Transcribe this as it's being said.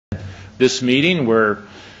this meeting. We're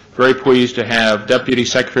very pleased to have Deputy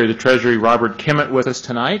Secretary of the Treasury Robert Kimmitt with us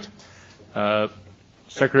tonight.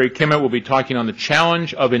 Secretary Kimmitt will be talking on the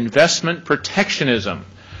challenge of investment protectionism.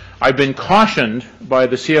 I've been cautioned by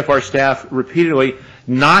the CFR staff repeatedly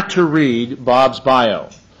not to read Bob's bio.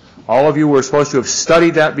 All of you were supposed to have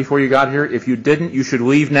studied that before you got here. If you didn't, you should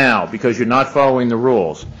leave now because you're not following the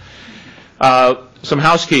rules. Some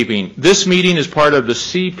housekeeping. This meeting is part of the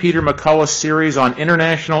C. Peter McCullough series on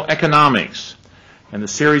international economics. And the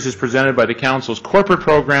series is presented by the Council's corporate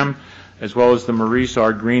program as well as the Maurice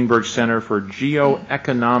R. Greenberg Center for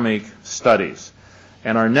Geoeconomic Studies.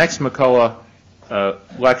 And our next McCullough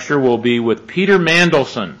lecture will be with Peter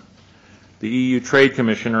Mandelson, the EU Trade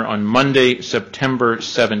Commissioner, on Monday, September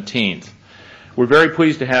 17th. We're very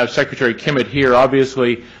pleased to have Secretary Kimmitt here.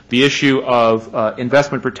 Obviously, the issue of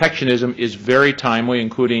investment protectionism is very timely,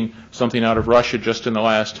 including something out of Russia just in the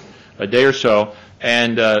last day or so.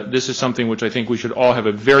 And this is something which I think we should all have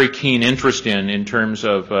a very keen interest in terms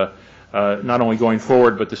of not only going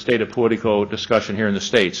forward, but the state of political discussion here in the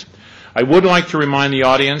States. I would like to remind the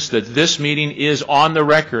audience that this meeting is on the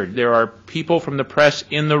record. There are people from the press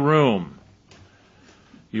in the room.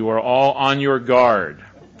 You are all on your guard.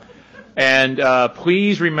 And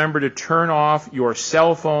please remember to turn off your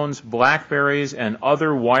cell phones, Blackberries, and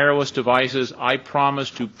other wireless devices. I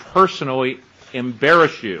promise to personally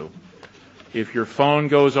embarrass you if your phone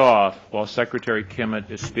goes off while Secretary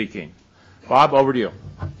Kimmitt is speaking. Bob, over to you.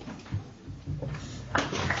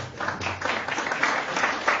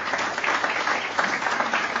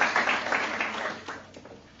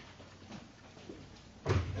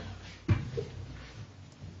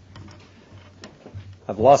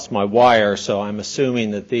 I've lost my wire, so I'm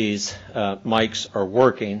assuming that these mics are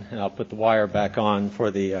working, and I'll put the wire back on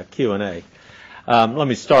for the Q&A. Let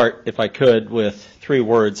me start, if I could, with 3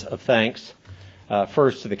 words of thanks.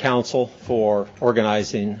 First, to the Council for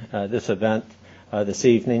organizing this event this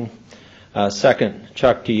evening. Second,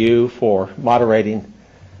 Chuck, to you for moderating.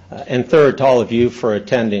 And third, to all of you for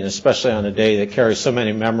attending, especially on a day that carries so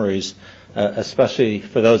many memories, especially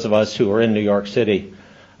for those of us who were in New York City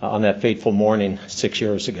on that fateful morning 6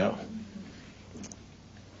 years ago.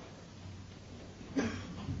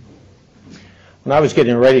 When I was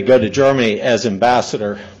getting ready to go to Germany as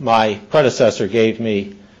ambassador, my predecessor gave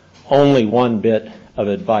me only one bit of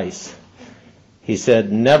advice. He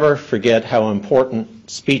said, never forget how important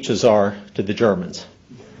speeches are to the Germans.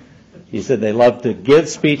 He said they love to give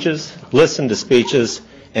speeches, listen to speeches,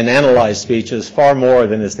 and analyze speeches far more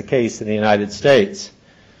than is the case in the United States.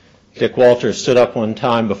 Dick Walters stood up one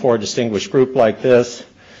time before a distinguished group like this,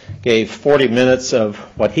 gave 40 minutes of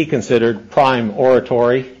what he considered prime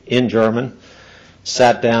oratory in German,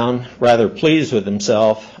 sat down rather pleased with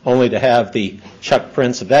himself, only to have the Chuck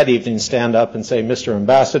Prince of that evening stand up and say, Mr.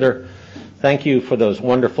 Ambassador, thank you for those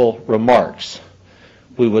wonderful remarks.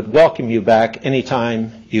 We would welcome you back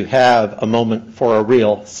anytime you have a moment for a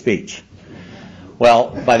real speech. Well,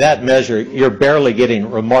 by that measure, you're barely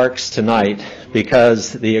getting remarks tonight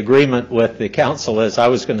because the agreement with the Council is I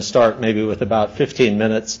was going to start maybe with about 15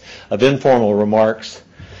 minutes of informal remarks,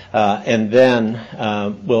 and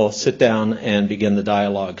then we'll sit down and begin the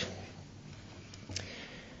dialogue.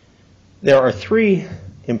 There are 3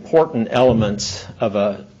 important elements of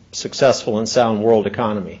a successful and sound world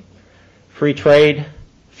economy: free trade,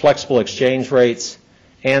 flexible exchange rates,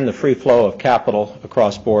 and the free flow of capital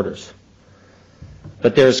across borders.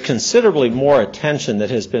 But there's considerably more attention that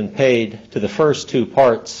has been paid to the first 2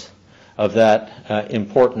 parts of that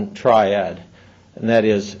important triad, and that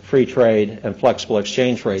is free trade and flexible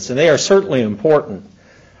exchange rates. And they are certainly important.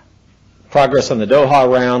 Progress on the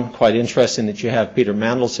Doha round, quite interesting that you have Peter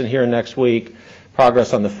Mandelson here next week.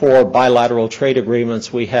 Progress on the 4 bilateral trade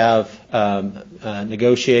agreements we have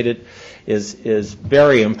negotiated is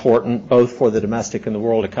very important, both for the domestic and the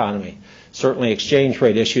world economy. Certainly exchange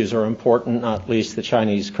rate issues are important, not least the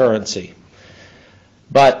Chinese currency.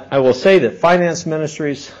 But I will say that finance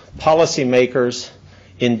ministries, policymakers,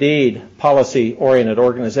 indeed policy-oriented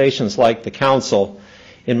organizations like the Council,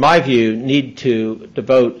 in my view, need to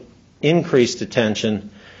devote increased attention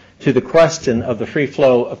to the question of the free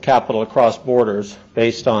flow of capital across borders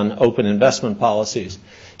based on open investment policies,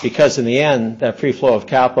 because in the end, that free flow of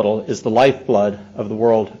capital is the lifeblood of the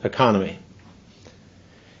world economy.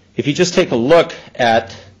 If you just take a look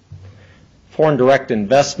at foreign direct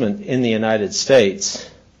investment in the United States,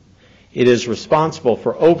 it is responsible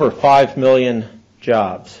for over 5 million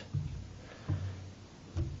jobs.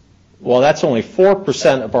 Well, that's only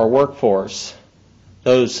 4% of our workforce.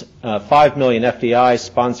 Those 5 million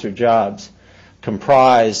FDI-sponsored jobs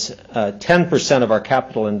comprise 10% of our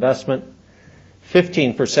capital investment,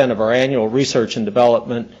 15% of our annual research and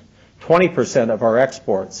development, 20% of our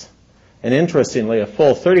exports. And interestingly, a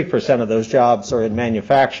full 30% of those jobs are in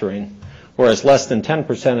manufacturing, whereas less than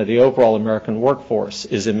 10% of the overall American workforce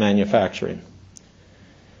is in manufacturing.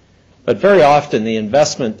 But very often the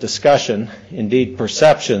investment discussion, indeed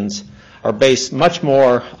perceptions, are based much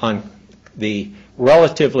more on the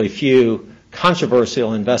relatively few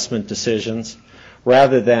controversial investment decisions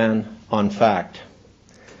rather than on fact.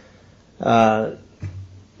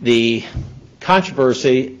 The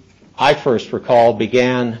controversy, I first recall,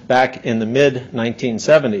 began back in the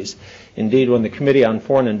mid-1970s. Indeed, when the Committee on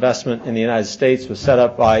Foreign Investment in the United States was set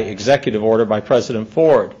up by executive order by President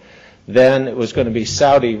Ford, then it was going to be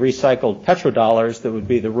Saudi recycled petrodollars that would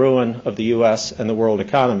be the ruin of the U.S. and the world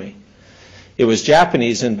economy. It was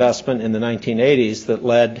Japanese investment in the 1980s that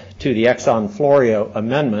led to the Exxon Florio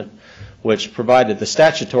Amendment, which provided the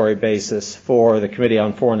statutory basis for the Committee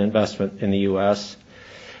on Foreign Investment in the U.S.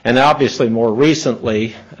 And obviously, more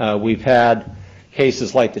recently, we've had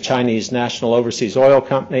cases like the Chinese National Overseas Oil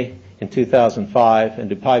Company in 2005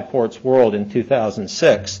 and Dubai Ports World in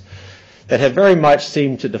 2006 that have very much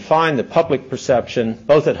seemed to define the public perception,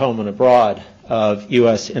 both at home and abroad, of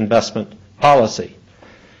U.S. investment policy.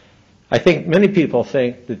 I think many people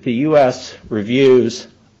think that the U.S. reviews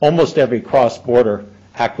almost every cross-border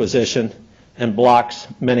acquisition and blocks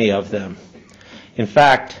many of them. In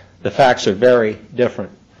fact, the facts are very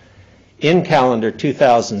different. In calendar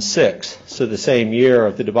 2006, so the same year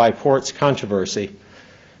of the Dubai Ports controversy,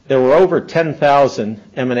 there were over 10,000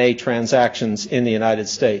 M&A transactions in the United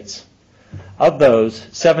States. Of those,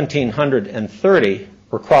 1,730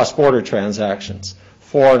 were cross-border transactions,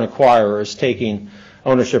 foreign acquirers taking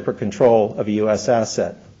ownership or control of a U.S.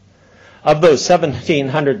 asset. Of those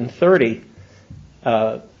 1,730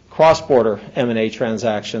 cross-border M&A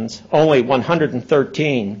transactions, only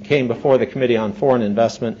 113 came before the Committee on Foreign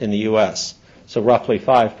Investment in the U.S., so roughly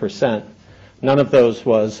 5%. None of those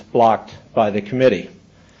was blocked by the committee.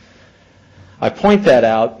 I point that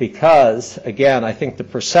out because, again, I think the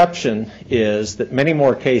perception is that many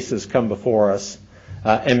more cases come before us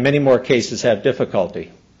and many more cases have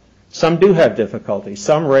difficulty. Some do have difficulty.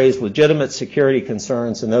 Some raise legitimate security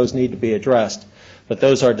concerns, and those need to be addressed. But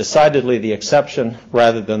those are decidedly the exception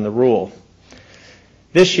rather than the rule.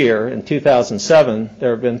 This year, in 2007,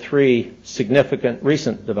 there have been three significant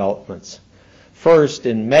recent developments. First,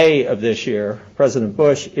 in May of this year, President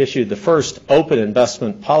Bush issued the first open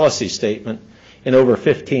investment policy statement in over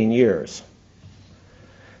 15 years.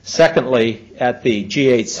 Secondly, at the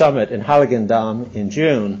G8 summit in Heiligendamm in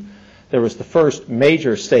June, there was the first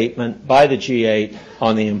major statement by the G8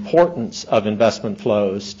 on the importance of investment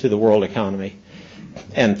flows to the world economy.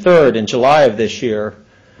 And third, in July of this year,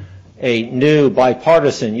 a new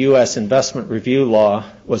bipartisan U.S. investment review law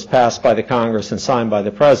was passed by the Congress and signed by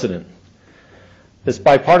the President. This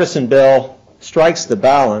bipartisan bill strikes the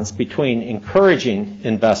balance between encouraging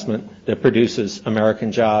investment that produces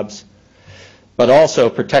American jobs, but also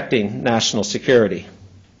protecting national security.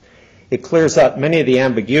 It clears up many of the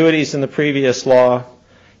ambiguities in the previous law.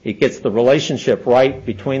 It gets the relationship right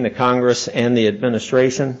between the Congress and the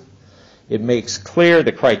administration. It makes clear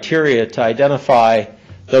the criteria to identify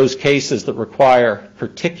those cases that require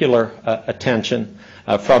particular attention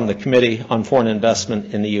from the Committee on Foreign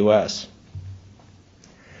Investment in the U.S.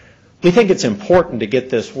 We think it's important to get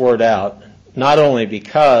this word out, not only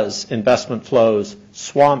because investment flows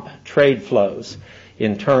swamp trade flows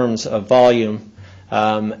in terms of volume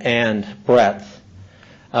and breadth,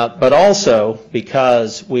 but also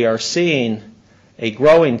because we are seeing a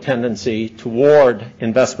growing tendency toward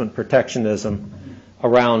investment protectionism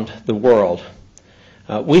around the world.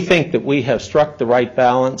 We think that we have struck the right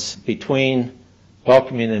balance between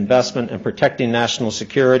welcoming investment and protecting national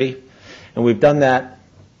security, and we've done that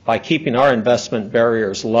by keeping our investment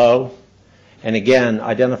barriers low and, again,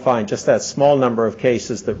 identifying just that small number of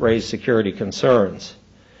cases that raise security concerns.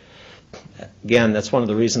 Again, that's one of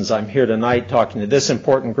the reasons I'm here tonight talking to this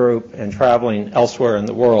important group and traveling elsewhere in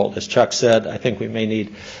the world. As Chuck said, I think we may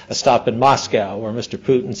need a stop in Moscow, where Mr.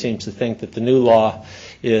 Putin seems to think that the new law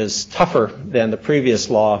is tougher than the previous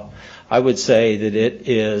law. I would say that it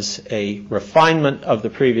is a refinement of the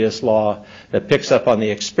previous law that picks up on the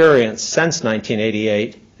experience since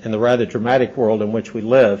 1988 in the rather dramatic world in which we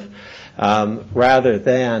live, rather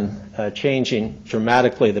than changing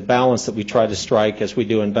dramatically the balance that we try to strike as we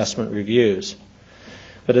do investment reviews.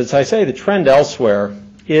 But as I say, the trend elsewhere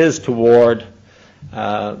is toward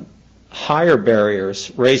higher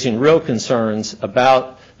barriers, raising real concerns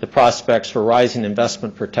about the prospects for rising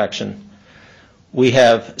investment protection. We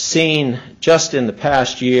have seen just in the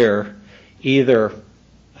past year either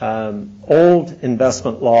old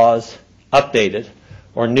investment laws updated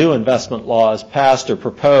or new investment laws passed or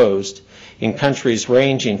proposed in countries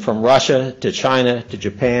ranging from Russia to China to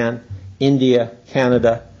Japan, India,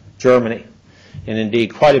 Canada, Germany. And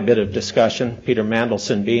indeed, quite a bit of discussion, Peter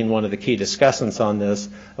Mandelson being one of the key discussants on this,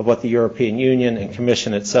 of what the European Union and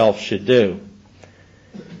Commission itself should do.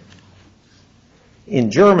 In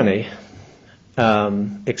Germany,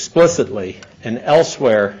 explicitly and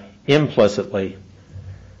elsewhere implicitly,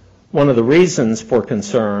 one of the reasons for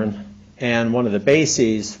concern and one of the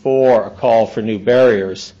bases for a call for new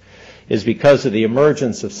barriers is because of the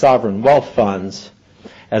emergence of sovereign wealth funds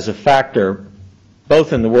as a factor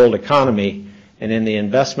both in the world economy and in the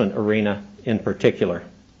investment arena in particular.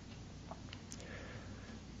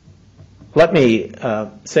 Let me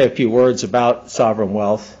say a few words about sovereign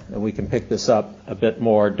wealth, and we can pick this up a bit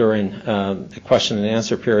more during the question and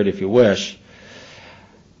answer period if you wish.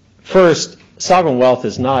 First, sovereign wealth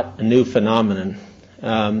is not a new phenomenon.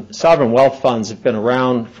 Sovereign wealth funds have been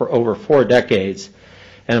around for over 4 decades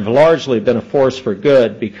and have largely been a force for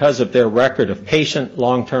good because of their record of patient,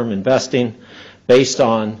 long-term investing based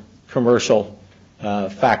on commercial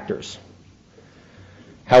factors.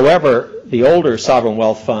 However, the older sovereign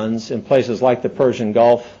wealth funds in places like the Persian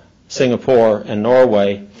Gulf, Singapore, and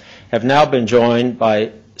Norway have now been joined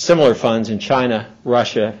by similar funds in China,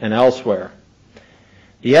 Russia, and elsewhere.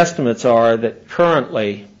 The estimates are that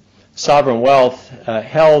currently sovereign wealth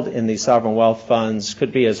held in these sovereign wealth funds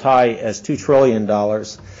could be as high as $2 trillion,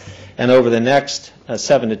 and over the next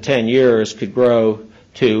 7 to 10 years could grow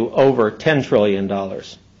to over $10 trillion.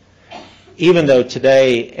 Even though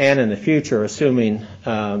today and in the future, assuming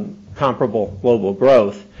comparable global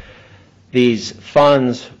growth, these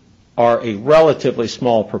funds are a relatively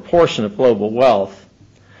small proportion of global wealth,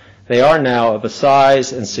 they are now of a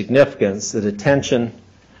size and significance that attention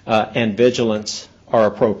and vigilance are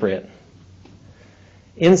appropriate.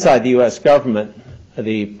 Inside the U.S. government,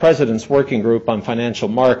 the President's Working Group on Financial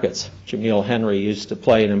Markets, Jamil Henry used to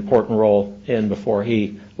play an important role in before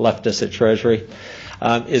he left us at Treasury,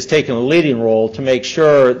 is taking a leading role to make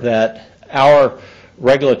sure that our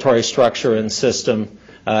regulatory structure and system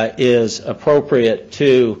is appropriate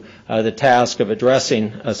to the task of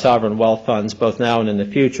addressing sovereign wealth funds both now and in the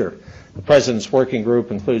future. The President's Working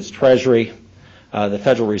Group includes Treasury, the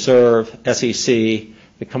Federal Reserve, SEC,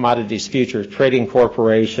 the Commodities Futures Trading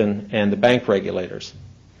Corporation, and the bank regulators.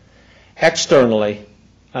 Externally,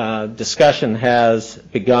 discussion has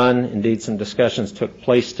begun. Indeed, some discussions took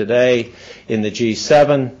place today in the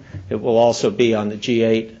G7. It will also be on the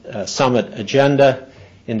G8 summit agenda.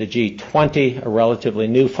 In the G20, a relatively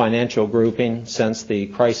new financial grouping since the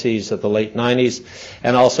crises of the late 90s,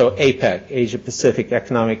 and also APEC, Asia-Pacific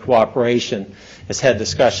Economic Cooperation, has had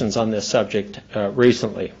discussions on this subject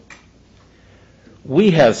recently.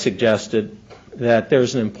 We have suggested that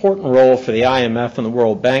there's an important role for the IMF and the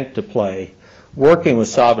World Bank to play working with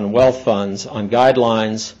sovereign wealth funds on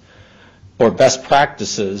guidelines or best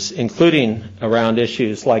practices, including around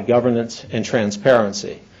issues like governance and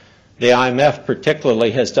transparency. The IMF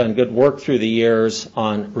particularly has done good work through the years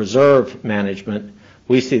on reserve management.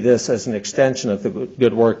 We see this as an extension of the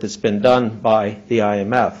good work that's been done by the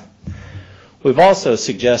IMF. We've also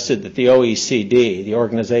suggested that the OECD, the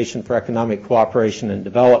Organization for Economic Cooperation and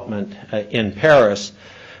Development in Paris,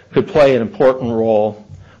 could play an important role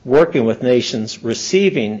working with nations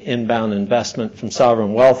receiving inbound investment from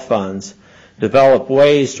sovereign wealth funds, develop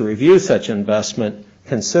ways to review such investment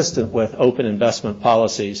consistent with open investment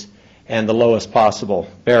policies and the lowest possible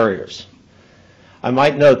barriers. I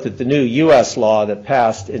might note that the new U.S. law that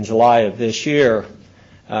passed in July of this year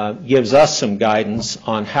gives us some guidance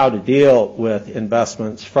on how to deal with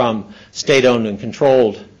investments from state-owned and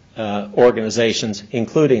controlled organizations,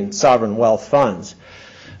 including sovereign wealth funds.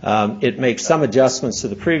 It makes some adjustments to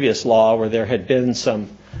the previous law where there had been some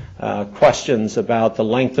questions about the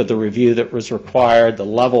length of the review that was required, the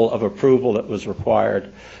level of approval that was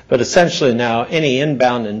required. But essentially now any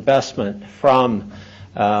inbound investment from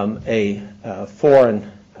a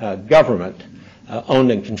foreign government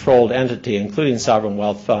owned and controlled entity, including sovereign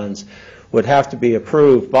wealth funds, would have to be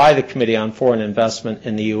approved by the Committee on Foreign Investment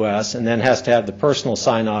in the U.S. and then has to have the personal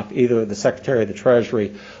sign-off either of the Secretary of the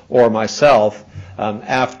Treasury or myself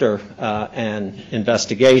after an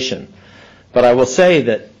investigation. But I will say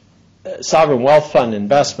that sovereign wealth fund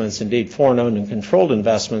investments, indeed foreign-owned and controlled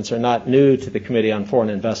investments, are not new to the Committee on Foreign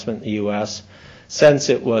Investment in the U.S. Since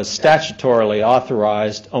it was statutorily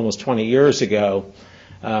authorized almost 20 years ago,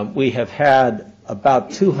 we have had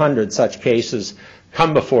about 200 such cases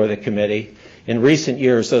come before the committee. In recent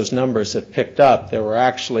years, those numbers have picked up. There were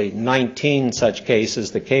actually 19 such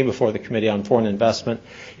cases that came before the Committee on Foreign Investment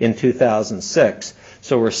in 2006.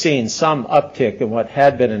 So we're seeing some uptick in what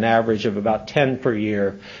had been an average of about 10 per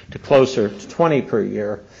year to closer to 20 per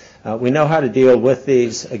year. We know how to deal with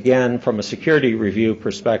these, again, from a security review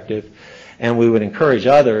perspective, and we would encourage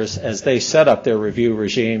others, as they set up their review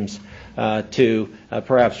regimes, to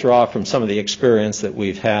perhaps draw from some of the experience that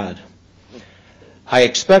we've had. I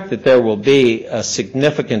expect that there will be a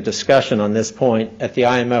significant discussion on this point at the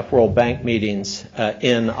IMF World Bank meetings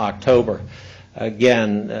in October.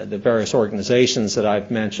 Again, the various organizations that I've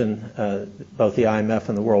mentioned, both the IMF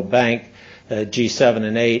and the World Bank, G7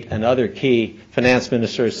 and 8, and other key finance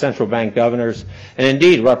ministers, central bank governors, and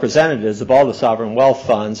indeed representatives of all the sovereign wealth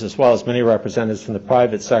funds, as well as many representatives from the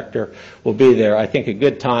private sector, will be there. I think a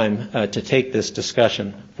good time to take this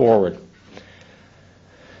discussion forward.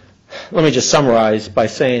 Let me just summarize by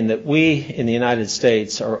saying that we in the United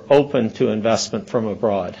States are open to investment from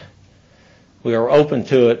abroad. We are open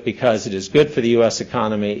to it because it is good for the U.S.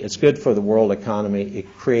 economy, it's good for the world economy,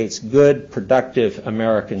 it creates good, productive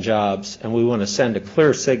American jobs, and we want to send a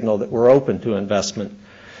clear signal that we're open to investment.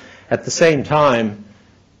 At the same time,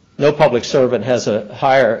 no public servant has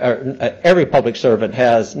every public servant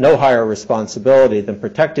has no higher responsibility than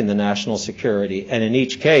protecting the national security, and in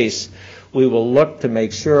each case, we will look to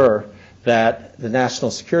make sure that the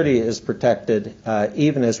national security is protected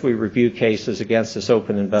even as we review cases against this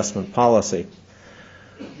open investment policy.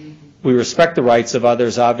 We respect the rights of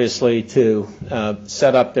others, obviously, to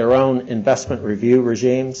set up their own investment review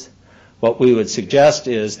regimes. What we would suggest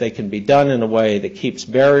is they can be done in a way that keeps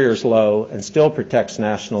barriers low and still protects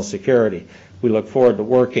national security. We look forward to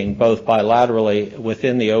working both bilaterally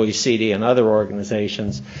within the OECD and other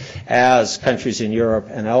organizations as countries in Europe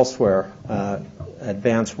and elsewhere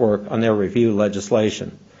advance work on their review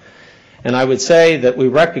legislation. And I would say that we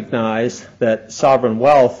recognize that sovereign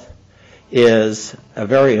wealth is a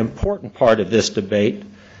very important part of this debate.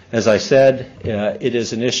 As I said, it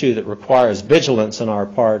is an issue that requires vigilance on our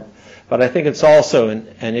part, but I think it's also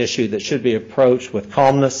an issue that should be approached with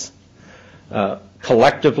calmness,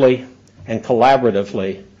 collectively and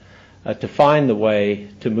collaboratively, to find the way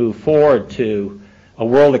to move forward to a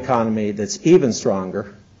world economy that's even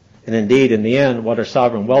stronger. And indeed, in the end, what are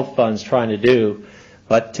sovereign wealth funds trying to do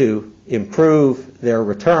but to improve their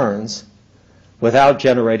returns without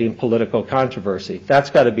generating political controversy? That's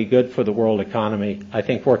got to be good for the world economy. I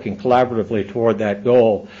think working collaboratively toward that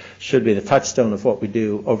goal should be the touchstone of what we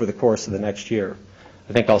do over the course of the next year.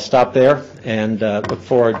 I think I'll stop there and look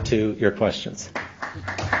forward to your questions.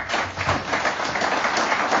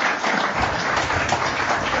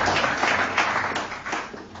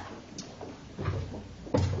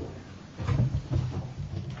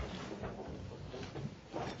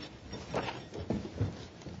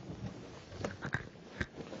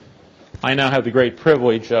 I now have the great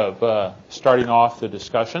privilege of starting off the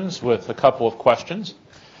discussions with a couple of questions.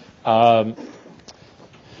 Those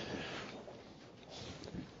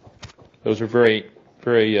are very,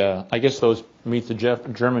 I guess those meet the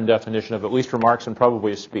German definition of at least remarks and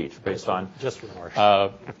probably a speech based on. Just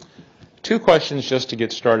remarks. Two questions just to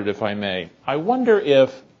get started, if I may. I wonder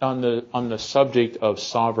if, on the subject of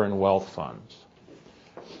sovereign wealth funds,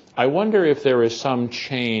 I wonder if there is some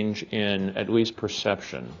change in at least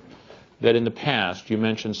perception that in the past, you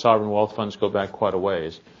mentioned sovereign wealth funds go back quite a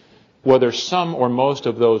ways, whether some or most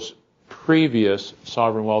of those previous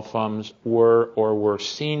sovereign wealth funds were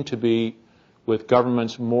seen to be with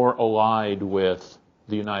governments more allied with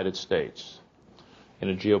the United States in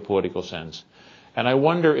a geopolitical sense. And I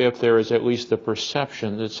wonder if there is at least the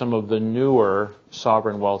perception that some of the newer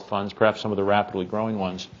sovereign wealth funds, perhaps some of the rapidly growing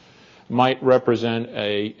ones, might represent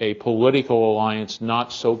a political alliance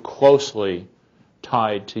not so closely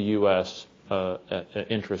tied to U.S.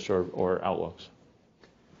 Interests or outlooks.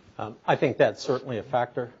 I think that's certainly a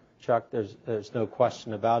factor, Chuck. There's no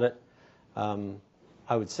question about it.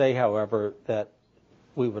 I would say, however, that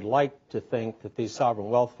we would like to think that these sovereign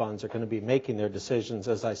wealth funds are going to be making their decisions,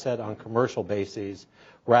 as I said, on commercial bases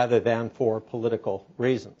rather than for political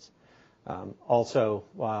reasons. Also,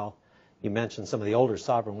 while you mentioned some of the older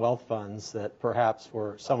sovereign wealth funds that perhaps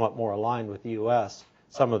were somewhat more aligned with the U.S.,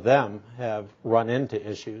 some of them have run into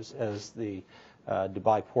issues, as the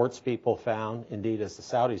Dubai ports people found, indeed as the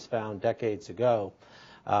Saudis found decades ago.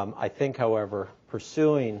 I think, however,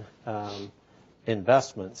 pursuing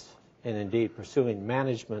investments and indeed pursuing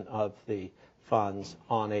management of the funds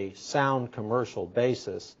on a sound commercial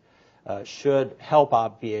basis should help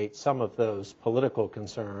obviate some of those political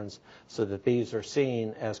concerns so that these are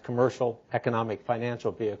seen as commercial, economic,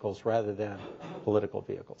 financial vehicles rather than political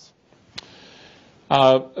vehicles.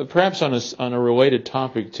 Perhaps on a related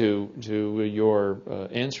topic to your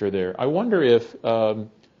answer there, I wonder if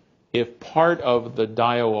part of the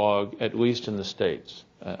dialogue, at least in the States,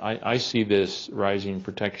 I see this rising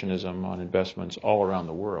protectionism on investments all around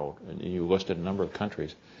the world, and you listed a number of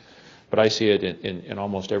countries, but I see it in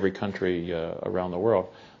almost every country around the world.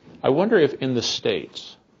 I wonder if in the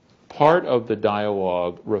States, part of the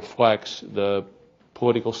dialogue reflects the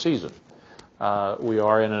political season. We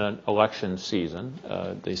are in an election season.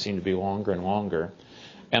 They seem to be longer and longer.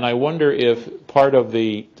 And I wonder if part of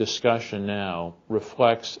the discussion now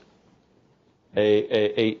reflects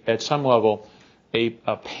at some level a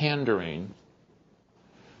pandering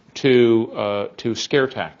to scare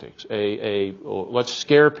tactics. Let's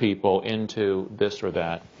scare people into this or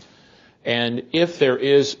that. And if there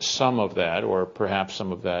is some of that, or perhaps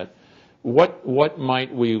some of that, what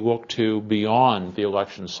might we look to beyond the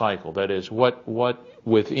election cycle? That is, what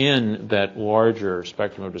within that larger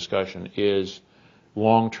spectrum of discussion is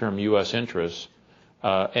long-term U.S. interests,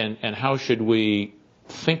 and how should we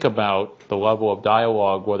think about the level of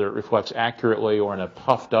dialogue, whether it reflects accurately or in a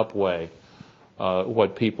puffed-up way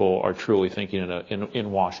what people are truly thinking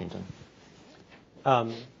in Washington?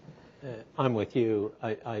 I'm with you.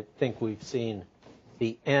 I think we've seen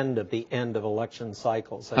the end of election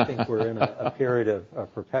cycles. I think we're in a period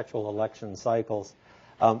of perpetual election cycles.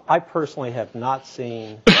 I personally have not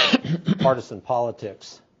seen partisan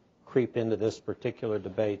politics creep into this particular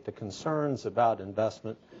debate. The concerns about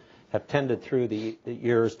investment have tended through the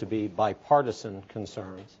years to be bipartisan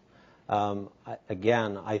concerns.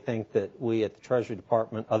 Again, I think that we at the Treasury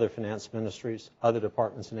Department, other finance ministries, other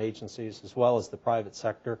departments and agencies, as well as the private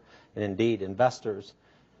sector, and indeed investors,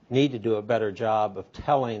 need to do a better job of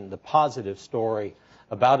telling the positive story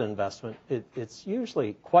about investment. It's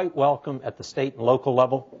usually quite welcome at the state and local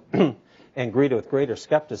level and greeted with greater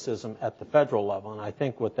skepticism at the federal level. And I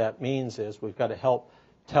think what that means is we've got to help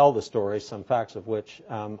tell the story, some facts of which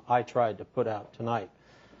I tried to put out tonight.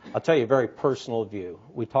 I'll tell you a very personal view.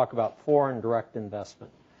 We talk about foreign direct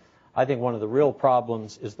investment. I think one of the real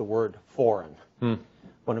problems is the word foreign.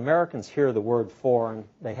 When Americans hear the word foreign,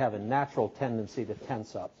 they have a natural tendency to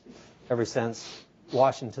tense up. Ever since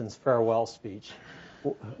Washington's farewell speech,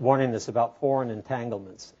 warning us about foreign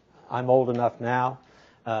entanglements. I'm old enough now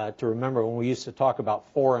to remember when we used to talk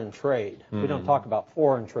about foreign trade. We don't talk about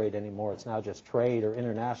foreign trade anymore. It's now just trade or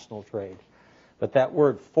international trade. But that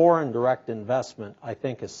word foreign direct investment, I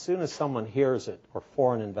think as soon as someone hears it, or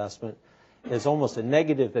foreign investment, is almost a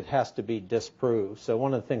negative that has to be disproved. So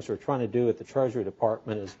one of the things we're trying to do at the Treasury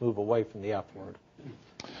Department is move away from the F word.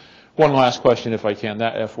 One last question, if I can.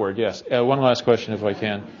 That F word, yes. One last question, if I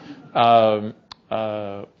can, and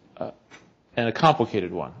a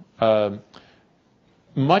complicated one.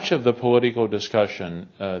 Much of the political discussion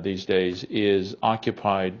these days is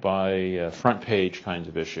occupied by front page kinds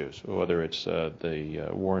of issues, whether it's the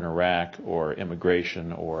war in Iraq or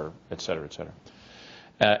immigration or et cetera, et cetera.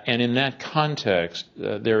 And in that context,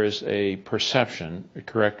 there is a perception,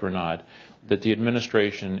 correct or not, that the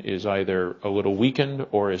administration is either a little weakened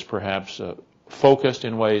or is perhaps focused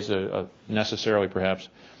in ways necessarily perhaps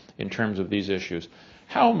in terms of these issues.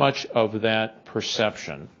 How much of that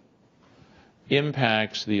perception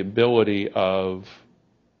impacts the ability of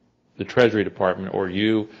the Treasury Department or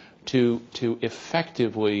you to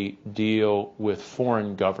effectively deal with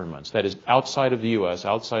foreign governments, that is outside of the U.S.,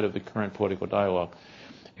 outside of the current political dialogue?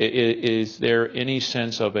 Is there any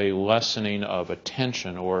sense of a lessening of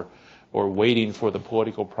attention or waiting for the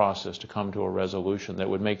political process to come to a resolution that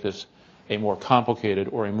would make this a more complicated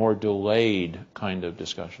or a more delayed kind of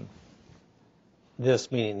discussion?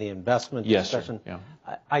 This meaning the investment discussion? Yes, sir.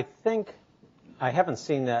 Yeah. I think I haven't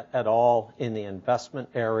seen that at all in the investment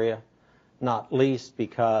area, not least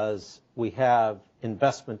because we have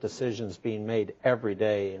investment decisions being made every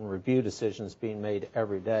day and review decisions being made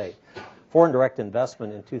every day. Foreign direct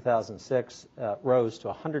investment in 2006 rose to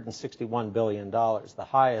 $161 billion, the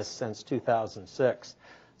highest since 2006.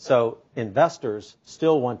 So investors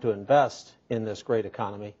still want to invest in this great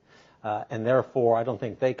economy, and therefore I don't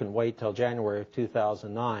think they can wait till January of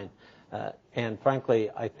 2009. And frankly,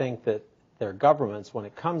 I think that their governments, when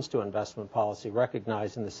it comes to investment policy,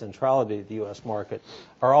 recognizing the centrality of the U.S. market,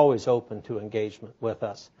 are always open to engagement with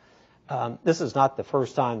us. This is not the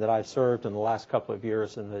first time that I've served in the last couple of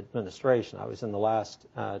years in the administration. I was in the last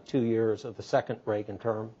 2 years of the second Reagan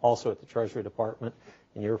term, also at the Treasury Department,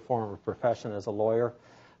 in your former profession as a lawyer.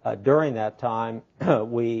 During that time,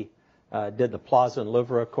 we did the Plaza and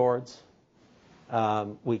Livre Accords.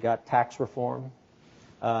 We got tax reform.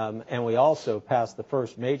 And we also passed the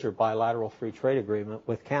first major bilateral free trade agreement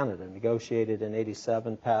with Canada, negotiated in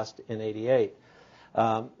 '87, passed in '88.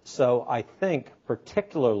 So I think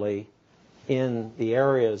particularly in the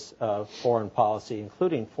areas of foreign policy,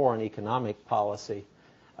 including foreign economic policy,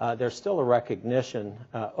 there's still a recognition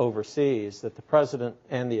overseas that the President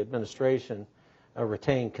and the administration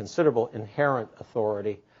retain considerable inherent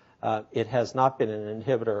authority. It has not been an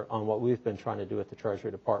inhibitor on what we've been trying to do at the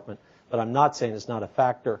Treasury Department, but I'm not saying it's not a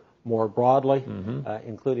factor more broadly,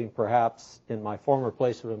 including perhaps in my former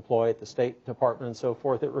place of employ at the State Department and so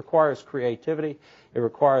forth. It requires creativity, it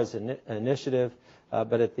requires initiative,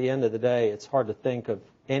 but at the end of the day, it's hard to think of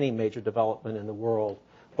any major development in the world,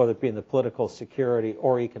 whether it be in the political, security,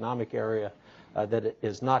 or economic area, that it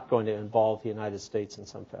is not going to involve the United States in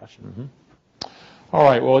some fashion. All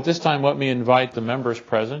right. Well, at this time, let me invite the members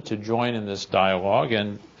present to join in this dialogue.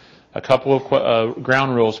 And a couple of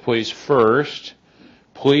ground rules, please. First,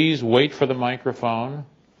 please wait for the microphone.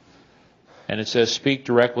 And it says speak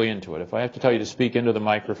directly into it. If I have to tell you to speak into the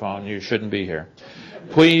microphone, you shouldn't be here.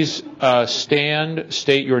 Please stand,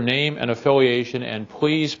 state your name and affiliation, and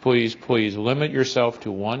please, please, please limit yourself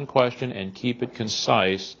to one question and keep it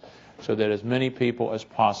concise so that as many people as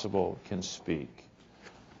possible can speak.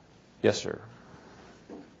 Yes, sir.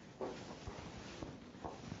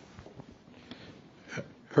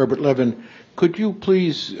 Herbert Levin, could you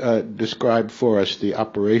please describe for us the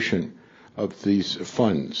operation of these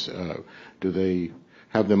funds? Do they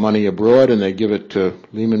have the money abroad and they give it to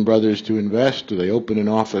Lehman Brothers to invest? Do they open an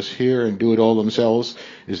office here and do it all themselves?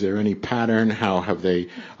 Is there any pattern? How have they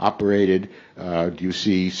operated? Do you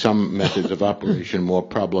see some methods of operation more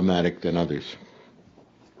problematic than others?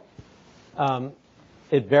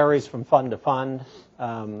 It varies from fund to fund.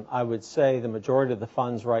 I would say the majority of the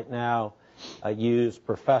funds right now use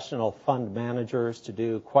professional fund managers to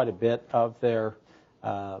do quite a bit of their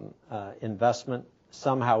investment.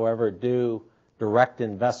 Some, however, do direct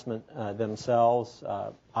investment themselves,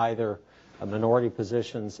 either minority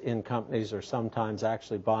positions in companies or sometimes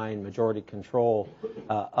actually buying majority control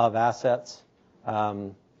of assets.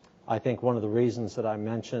 I think one of the reasons that I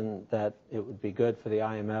mentioned that it would be good for the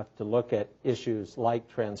IMF to look at issues like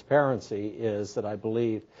transparency is that I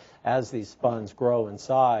believe as these funds grow in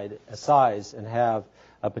size and have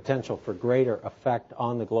a potential for greater effect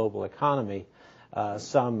on the global economy,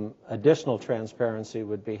 some additional transparency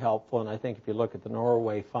would be helpful. And I think if you look at the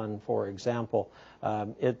Norway Fund, for example,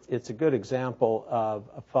 it's a good example of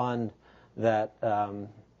a fund that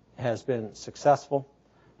has been successful,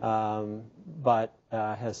 but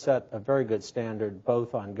has set a very good standard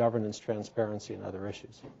both on governance, transparency, and other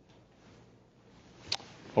issues.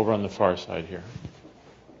 Over on the far side here.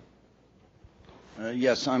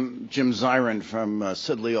 Yes, I'm Jim Zirin from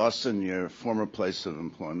Sidley Austin, your former place of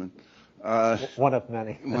employment. One of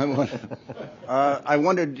many. I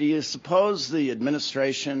wondered, do you suppose the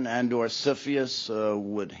administration and or CFIUS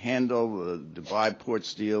would handle the Dubai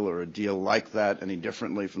Ports deal or a deal like that any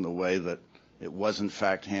differently from the way that it was in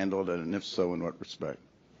fact handled, and if so, in what respect?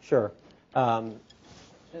 Sure. I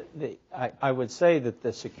would say that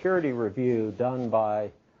the security review done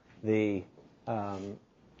by the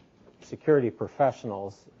security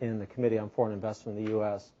professionals in the Committee on Foreign Investment in the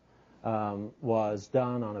U.S. Was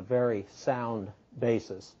done on a very sound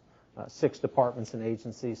basis. 6 departments and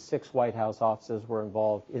agencies, 6 White House offices were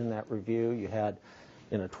involved in that review. You had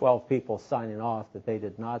 12 people signing off that they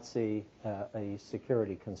did not see a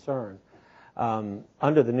security concern.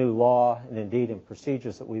 Under the new law, and indeed in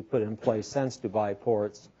procedures that we've put in place since Dubai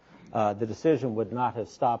Ports, the decision would not have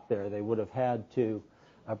stopped there. They would have had to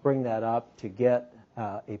bring that up to get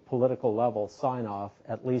a political level sign-off,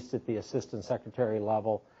 at least at the assistant secretary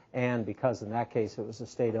level, and because in that case it was a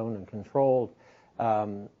state-owned and controlled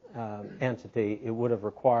entity, it would have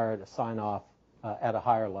required a sign-off at a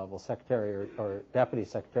higher level, secretary or deputy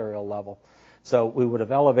secretarial level. So we would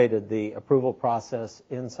have elevated the approval process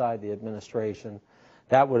inside the administration.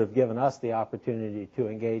 That would have given us the opportunity to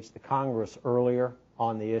engage the Congress earlier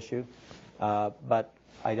on the issue, but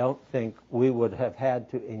I don't think we would have had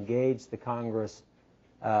to engage the Congress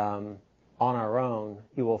on our own.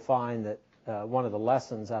 You will find that one of the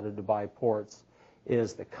lessons out of Dubai Ports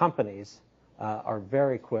is that companies are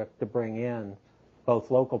very quick to bring in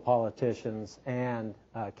both local politicians and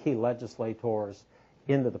key legislators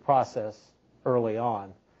into the process early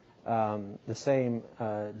on. The same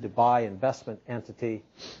Dubai investment entity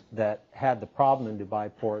that had the problem in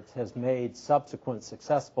Dubai Ports has made subsequent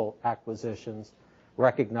successful acquisitions,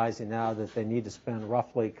 recognizing now that they need to spend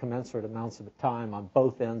roughly commensurate amounts of time on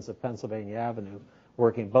both ends of Pennsylvania Avenue,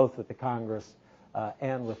 working both with the Congress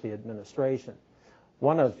and with the administration.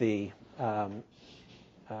 One of the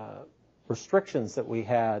restrictions that we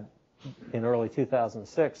had in early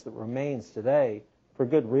 2006 that remains today, for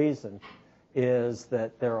good reason, is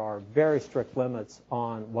that there are very strict limits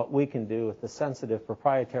on what we can do with the sensitive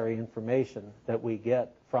proprietary information that we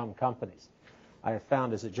get from companies. I have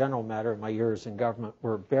found as a general matter in my years in government,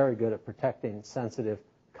 we're very good at protecting sensitive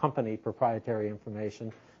company proprietary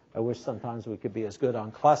information. I wish sometimes we could be as good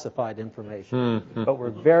on classified information, but we're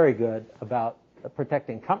very good about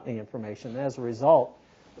protecting company information. As a result,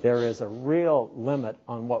 there is a real limit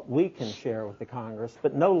on what we can share with the Congress,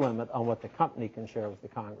 but no limit on what the company can share with the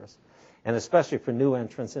Congress. And especially for new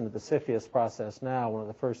entrants into the CFIUS process now, one of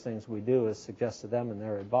the first things we do is suggest to them and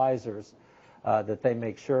their advisors that they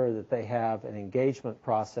make sure that they have an engagement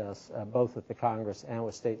process both with the Congress and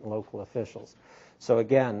with state and local officials. So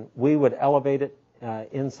again, we would elevate it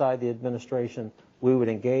inside the administration. We would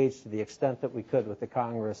engage to the extent that we could with the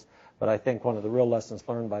Congress, but I think one of the real lessons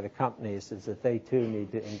learned by the companies is that they too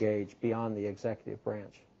need to engage beyond the executive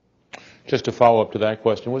branch. Just to follow up to that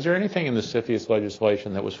question, was there anything in the CFIUS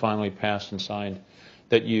legislation that was finally passed and signed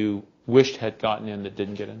that you wished had gotten in that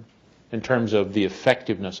didn't get in terms of the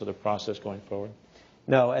effectiveness of the process going forward?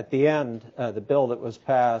 No, at the end, the bill that was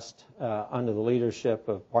passed under the leadership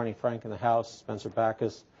of Barney Frank in the House, Spencer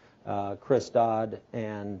Backus, Chris Dodd,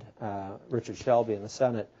 and Richard Shelby in the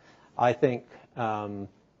Senate, I think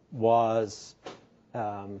was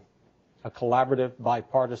a collaborative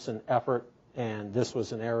bipartisan effort, and this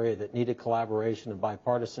was an area that needed collaboration and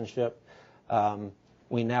bipartisanship.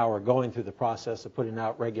 We now are going through the process of putting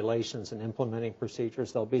out regulations and implementing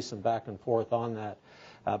procedures. There'll be some back and forth on that,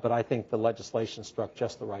 but I think the legislation struck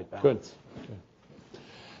just the right balance. Good. Okay.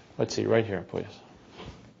 Let's see, right here, please.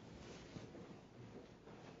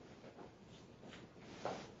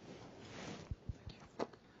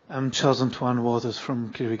 I'm Charles Antoine Waters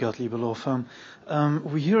from Cleary Gottlieb Law Firm.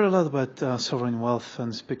 We hear a lot about sovereign wealth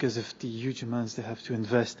funds because of the huge amounts they have to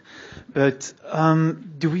invest. But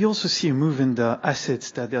do we also see a move in the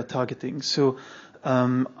assets that they're targeting? So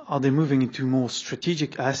are they moving into more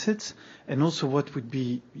strategic assets? And also, what would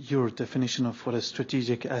be your definition of what a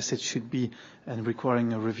strategic asset should be and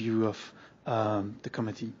requiring a review of the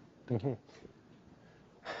committee? Mm-hmm.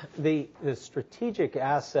 The strategic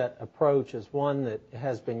asset approach is one that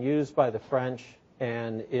has been used by the French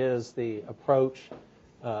and is the approach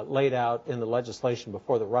laid out in the legislation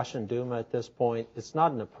before the Russian Duma at this point. It's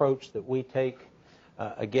not an approach that we take.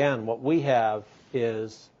 Again, what we have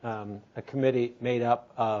is a committee made up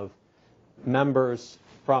of members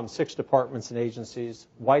from 6 departments and agencies,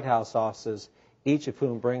 White House offices, each of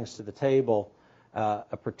whom brings to the table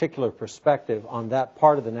a particular perspective on that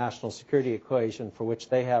part of the national security equation for which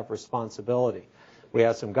they have responsibility. We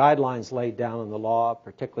have some guidelines laid down in the law,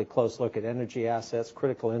 particularly close look at energy assets,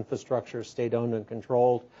 critical infrastructure, state-owned and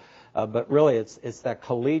controlled. But really, it's that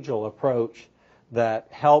collegial approach that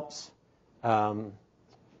helps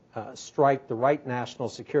strike the right national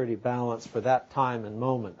security balance for that time and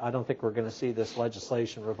moment. I don't think we're going to see this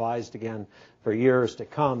legislation revised again for years to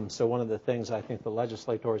come. So one of the things I think the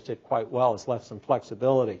legislators did quite well is left some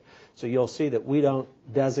flexibility. So you'll see that we don't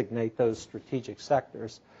designate those strategic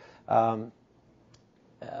sectors.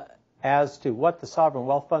 As to what the sovereign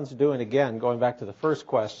wealth funds are doing, again, going back to the first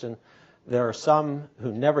question, there are some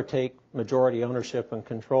who never take majority ownership and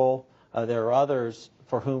control. There are others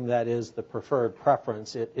for whom that is the preferred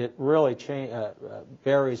preference. It really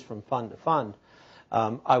varies from fund to fund.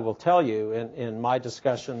 I will tell you, in my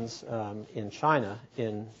discussions in China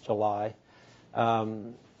in July,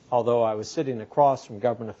 although I was sitting across from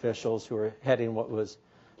government officials who were heading what was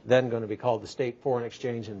then going to be called the State Foreign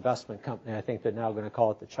Exchange Investment Company, I think they're now going to call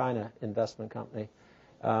it the China Investment Company.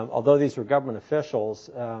 Although these were government officials,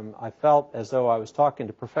 I felt as though I was talking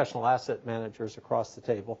to professional asset managers across the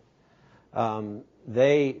table.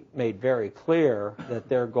 They made very clear that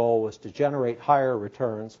their goal was to generate higher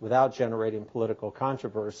returns without generating political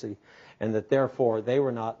controversy, and that therefore they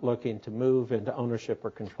were not looking to move into ownership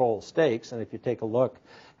or control stakes. And if you take a look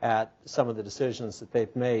at some of the decisions that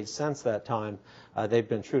they've made since that time, they've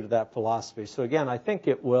been true to that philosophy. So again, I think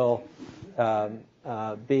it will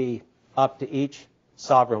be up to each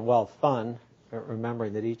sovereign wealth fund,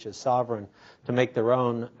 remembering that each is sovereign, to make their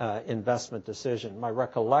own investment decision. My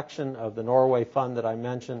recollection of the Norway fund that I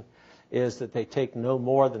mentioned is that they take no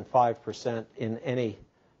more than 5% in any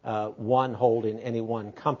one holding, any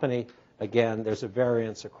one company. Again, there's a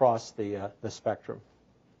variance across the spectrum.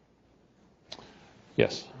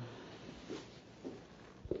 Yes.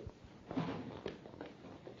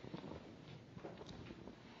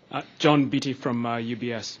 John Beatty from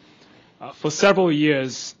UBS. For several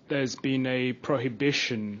years, there's been a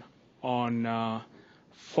prohibition on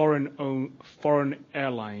foreign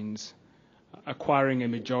airlines acquiring a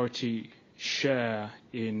majority share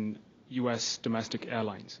in U.S. domestic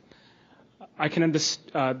airlines. I can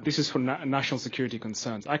understand, this is for national security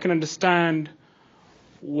concerns. I can understand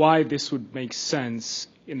why this would make sense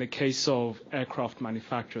in the case of aircraft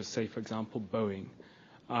manufacturers, say, for example, Boeing,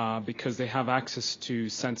 because they have access to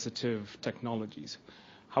sensitive technologies.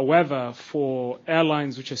 However, for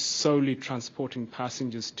airlines which are solely transporting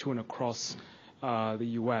passengers to and across the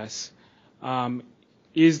U.S.,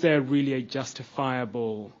 is there really a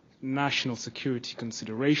justifiable national security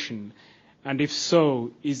consideration? And if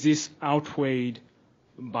so, is this outweighed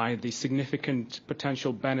by the significant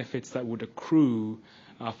potential benefits that would accrue,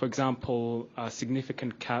 for example,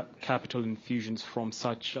 significant capital infusions from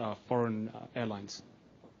such foreign airlines?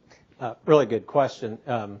 Really good question.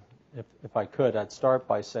 If I could, I'd start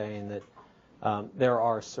by saying that there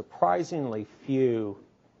are surprisingly few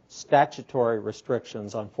statutory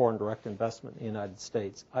restrictions on foreign direct investment in the United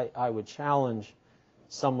States. I would challenge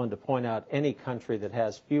someone to point out any country that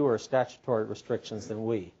has fewer statutory restrictions than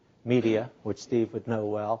we. Media, which Steve would know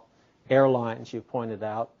well, airlines, you pointed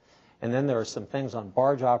out, and then there are some things on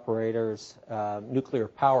barge operators, nuclear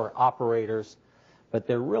power operators, but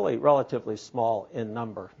they're really relatively small in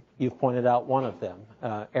number. You've pointed out one of them,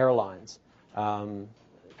 airlines.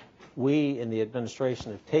 We in the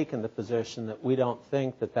administration have taken the position that we don't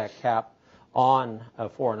think that that cap on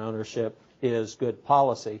foreign ownership is good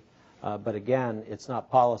policy. But again, it's not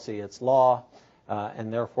policy, it's law,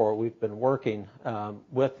 and therefore we've been working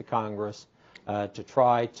with the Congress to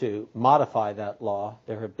try to modify that law.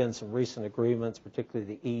 There have been some recent agreements,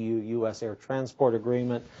 particularly the EU-U.S. Air Transport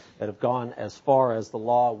Agreement, that have gone as far as the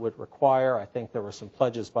law would require. I think there were some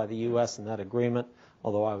pledges by the U.S. in that agreement,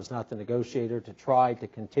 although I was not the negotiator, to try to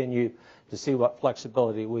continue to see what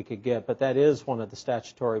flexibility we could get. But that is one of the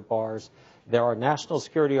statutory bars. There are national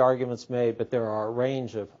security arguments made, but there are a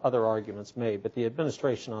range of other arguments made. But the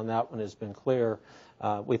administration on that one has been clear.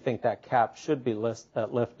 We think that cap should be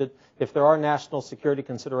lifted. If there are national security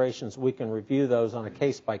considerations, we can review those on a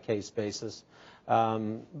case-by-case basis.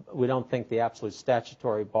 We don't think the absolute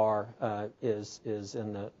statutory bar is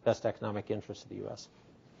in the best economic interest of the U.S.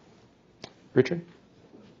 Richard?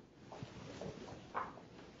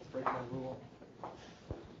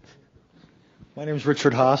 My name is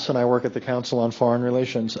Richard Haas, and I work at the Council on Foreign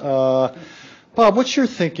Relations. Bob, what's your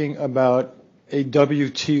thinking about a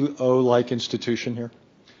WTO-like institution here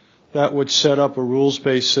that would set up a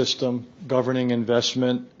rules-based system governing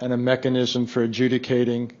investment and a mechanism for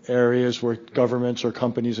adjudicating areas where governments or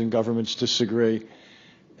companies and governments disagree?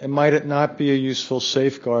 And might it not be a useful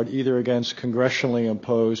safeguard either against congressionally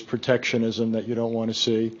imposed protectionism that you don't want to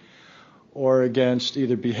see, or against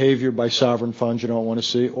either behavior by sovereign funds you don't want to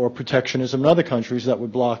see, or protectionism in other countries that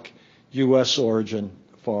would block U.S. origin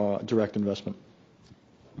for direct investment?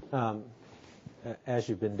 As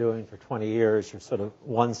you've been doing for 20 years, you're sort of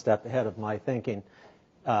one step ahead of my thinking.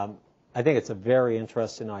 I think it's a very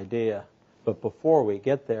interesting idea, but before we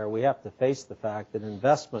get there, we have to face the fact that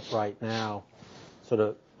investment right now sort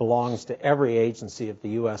of belongs to every agency of the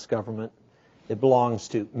U.S. government. It belongs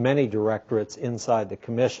to many directorates inside the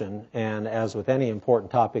Commission, and as with any important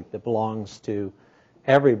topic that belongs to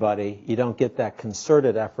everybody, you don't get that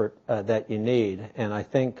concerted effort that you need. And I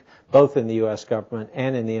think both in the U.S. government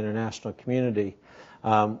and in the international community,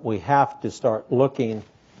 we have to start looking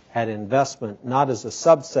at investment not as a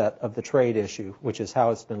subset of the trade issue, which is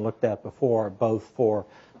how it's been looked at before, both for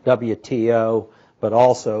WTO, but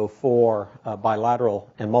also for bilateral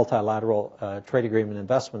and multilateral trade agreement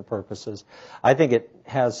investment purposes. I think it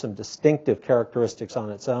has some distinctive characteristics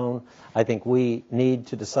on its own. I think we need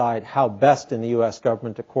to decide how best in the U.S.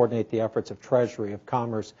 government to coordinate the efforts of Treasury, of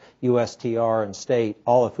Commerce, USTR, and State,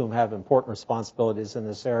 all of whom have important responsibilities in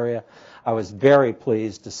this area. I was very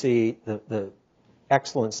pleased to see the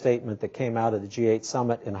excellent statement that came out of the G8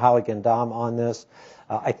 summit in Heiligendamm on this.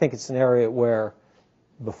 I think it's an area where,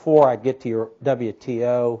 before I get to your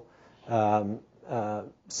WTO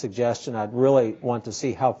suggestion, I'd really want to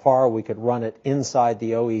see how far we could run it inside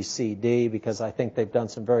the OECD, because I think they've done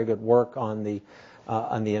some very good work on the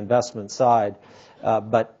investment side.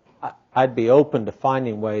 But I'd be open to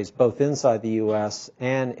finding ways, both inside the U.S.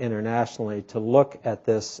 and internationally, to look at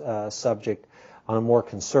this subject on a more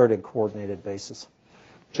concerted, coordinated basis.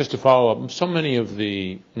 Just to follow up, so many of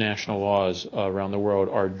the national laws around the world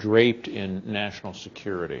are draped in national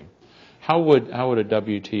security. How would a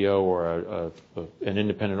WTO or an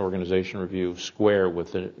independent organization review square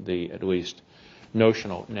with the at least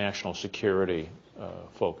notional national security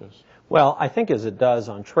focus? Well, I think as it does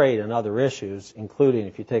on trade and other issues, including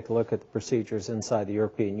if you take a look at the procedures inside the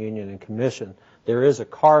European Union and Commission, there is a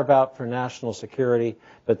carve-out for national security,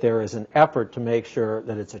 but there is an effort to make sure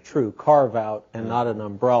that it's a true carve-out and not an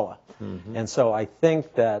umbrella. Mm-hmm. And so I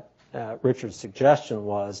think that Richard's suggestion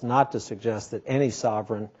was not to suggest that any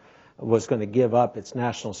sovereign was going to give up its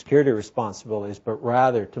national security responsibilities, but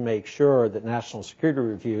rather to make sure that national security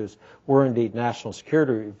reviews were indeed national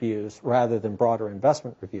security reviews rather than broader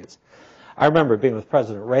investment reviews. I remember being with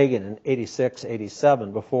President Reagan in 86,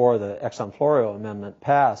 87, before the Exxon Florio Amendment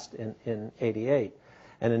passed in 88.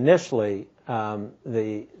 And initially,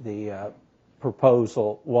 the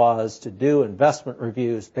proposal was to do investment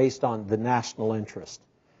reviews based on the national interest.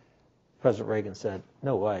 President Reagan said,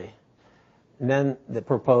 no way. And then the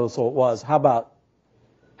proposal was, how about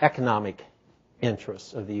economic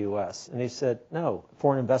interests of the U.S.? And he said, no,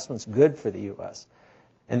 foreign investment's good for the U.S.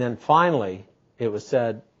 And then finally, it was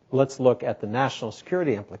said, let's look at the national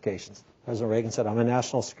security implications. President Reagan said, I'm a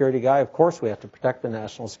national security guy. Of course we have to protect the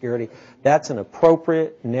national security. That's an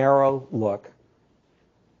appropriate, narrow look.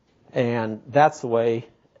 And that's the way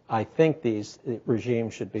I think these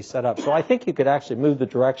regimes should be set up. So I think you could actually move the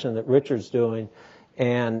direction that Richard's doing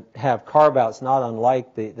and have carve-outs not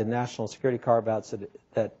unlike the national security carve-outs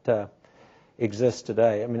that exist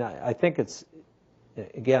today. I mean, I think it's,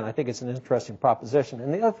 again, I think it's an interesting proposition.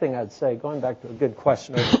 And the other thing I'd say, going back to a good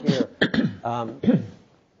question over here,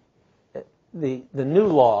 the new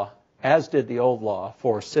law, as did the old law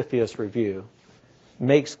for CFIUS review,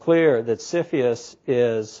 makes clear that CFIUS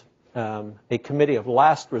is a committee of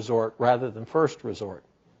last resort rather than first resort.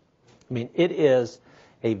 I mean, it is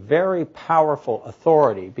a very powerful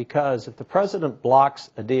authority because if the president blocks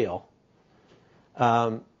a deal,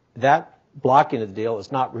 that blocking of the deal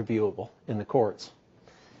is not reviewable in the courts.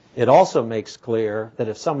 It also makes clear that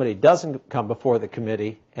if somebody doesn't come before the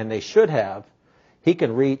committee, and they should have, he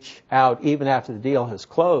can reach out even after the deal has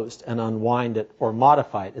closed and unwind it or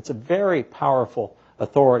modify it. It's a very powerful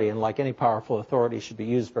authority, and like any powerful authority, should be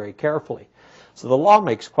used very carefully. So the law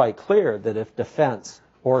makes quite clear that if defense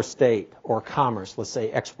or state or commerce, let's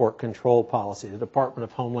say export control policy, the Department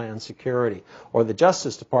of Homeland Security, or the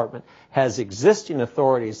Justice Department, has existing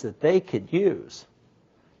authorities that they could use,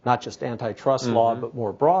 not just antitrust law, but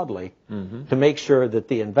more broadly, to make sure that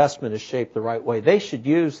the investment is shaped the right way. They should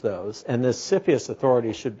use those, and this CFIUS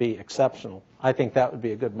authority should be exceptional. I think that would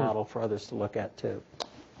be a good model for others to look at, too.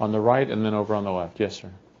 On the right and then over on the left. Yes, sir.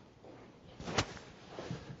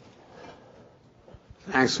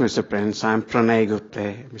 Thanks, Mr. Prince. I'm Pranay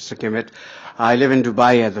Gupte, Mr. Kimmitt. I live in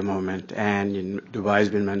Dubai at the moment, and Dubai has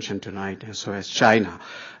been mentioned tonight, and so has China.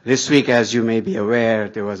 This week, as you may be aware,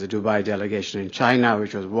 there was a Dubai delegation in China,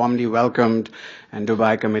 which was warmly welcomed, and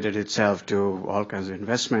Dubai committed itself to all kinds of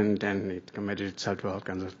investment, and it committed itself to all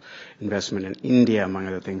kinds of investment in India, among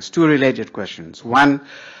other things. Two related questions. One,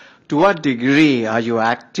 to what degree are you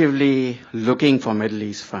actively looking for Middle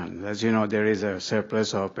East funds? As you know, there is a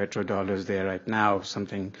surplus of petrodollars there right now,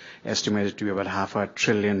 something estimated to be about $500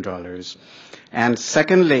 billion. And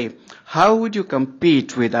secondly, how would you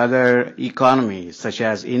compete with other economies, such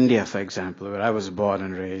as India, for example, where I was born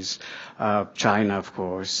and raised, China, of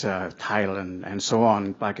course, Thailand, and so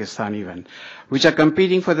on, Pakistan even, which are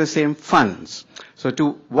competing for the same funds? So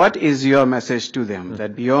what is your message to them,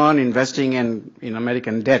 that beyond investing in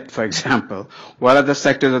American debt, for example, what are the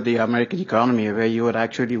sectors of the American economy where you would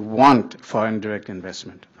actually want foreign direct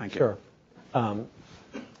investment? Thank you. Sure.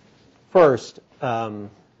 First,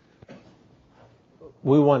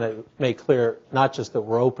 we want to make clear not just that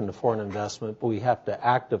we're open to foreign investment, but we have to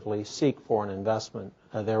actively seek foreign investment.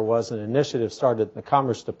 There was an initiative started in the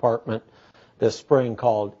Commerce Department this spring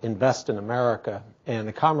called Invest in America, and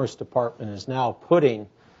the Commerce Department is now putting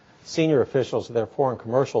senior officials of their Foreign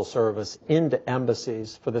Commercial Service into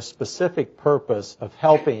embassies for the specific purpose of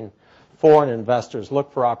helping foreign investors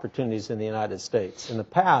look for opportunities in the United States. In the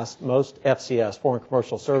past, most FCS, Foreign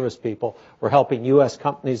Commercial Service people, were helping U.S.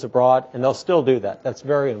 companies abroad, and they'll still do that. That's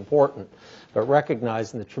very important. But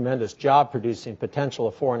recognizing the tremendous job-producing potential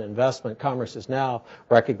of foreign investment, Commerce is now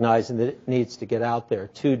recognizing that it needs to get out there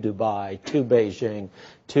to Dubai, to Beijing,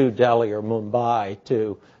 to Delhi or Mumbai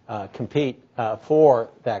to compete for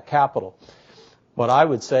that capital. What I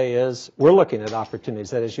would say is we're looking at opportunities.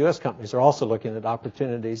 That is, U.S. companies are also looking at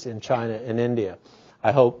opportunities in China and India.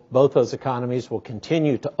 I hope both those economies will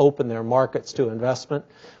continue to open their markets to investment.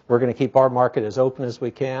 We're going to keep our market as open as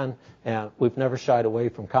we can, and we've never shied away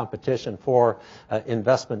from competition for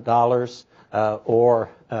investment dollars or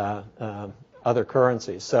other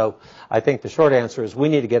currencies. So I think the short answer is we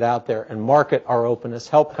need to get out there and market our openness,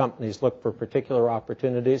 help companies look for particular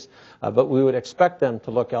opportunities, but we would expect them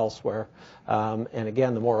to look elsewhere. And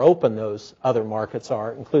again, the more open those other markets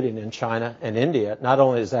are, including in China and India, not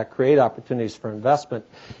only does that create opportunities for investment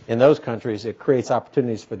in those countries, it creates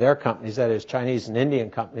opportunities for their companies, that is Chinese and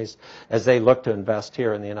Indian companies, as they look to invest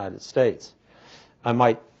here in the United States. I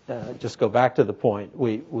might just go back to the point.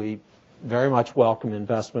 We very much welcome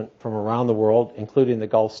investment from around the world, including the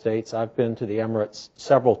Gulf states. I've been to the Emirates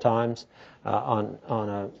several times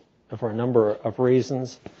for a number of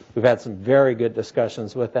reasons. We've had some very good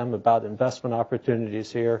discussions with them about investment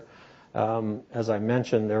opportunities here. As I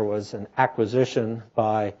mentioned, there was an acquisition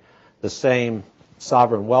by the same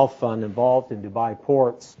sovereign wealth fund involved in Dubai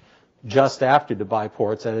ports just after Dubai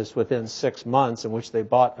ports, that is within 6 months, in which they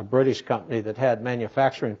bought a British company that had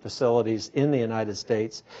manufacturing facilities in the United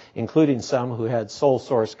States, including some who had sole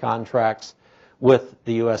source contracts with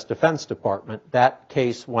the U.S. Defense Department. That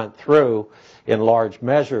case went through in large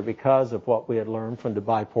measure because of what we had learned from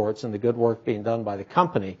Dubai ports and the good work being done by the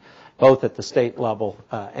company, both at the state level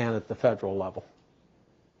and at the federal level.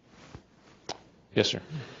 Yes, sir.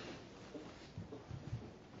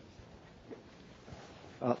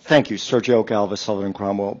 Thank you. Sergio Galvez, Sullivan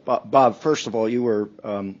Cromwell. Bob, first of all, you were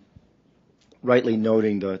rightly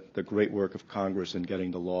noting the great work of Congress in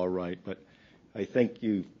getting the law right, but I think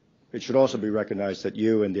it should also be recognized that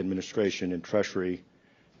you and the administration and Treasury,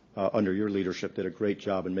 under your leadership, did a great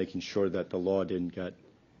job in making sure that the law didn't get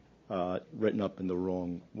written up in the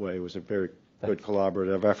wrong way. It was a very good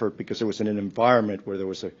collaborative effort because it was in an environment where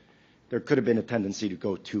there could have been a tendency to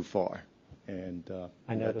go too far. And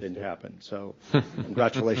that didn't happen. So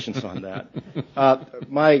congratulations on that.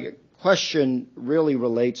 My question really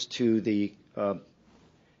relates to the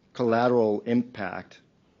collateral impact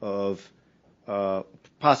of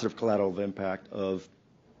positive collateral impact of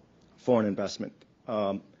foreign investment.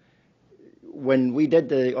 When we did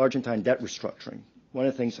the Argentine debt restructuring, one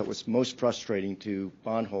of the things that was most frustrating to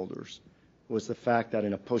bondholders was the fact that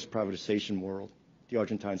in a post-privatization world, the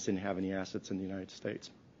Argentines didn't have any assets in the United States.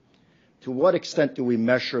 To what extent do we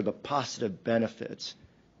measure the positive benefits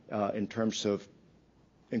in terms of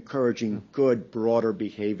encouraging good, broader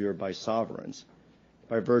behavior by sovereigns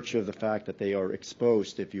by virtue of the fact that they are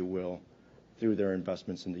exposed, if you will, through their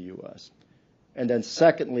investments in the U.S.? And then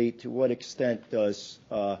secondly, to what extent does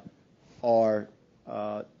our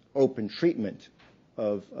open treatment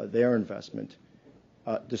of their investment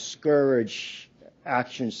discourage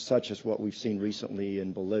actions such as what we've seen recently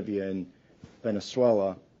in Bolivia and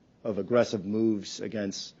Venezuela, of aggressive moves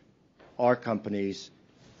against our companies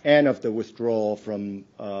and of the withdrawal from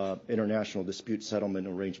international dispute settlement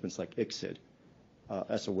arrangements like ICSID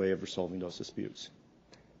as a way of resolving those disputes?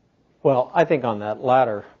 Well, I think on that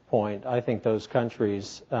latter point, I think those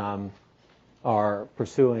countries are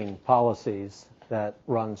pursuing policies that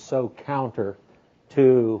run so counter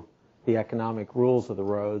to the economic rules of the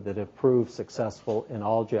road that have proved successful in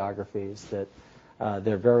all geographies that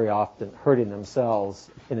they're very often hurting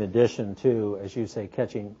themselves in addition to, as you say,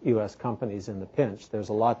 catching U.S. companies in the pinch. There's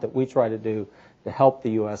a lot that we try to do to help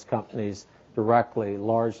the U.S. companies directly,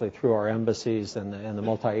 largely through our embassies and the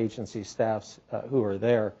multi-agency staffs who are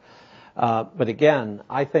there. But again,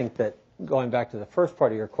 I think that going back to the first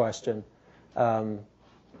part of your question,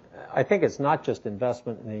 I think it's not just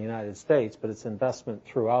investment in the United States, but it's investment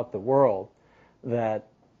throughout the world that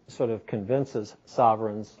sort of convinces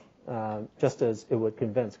sovereigns, just as it would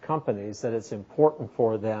convince companies, that it's important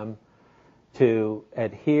for them to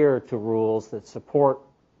adhere to rules that support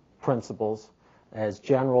principles as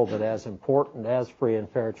general but as important as free and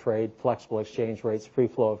fair trade, flexible exchange rates, free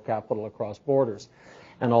flow of capital across borders.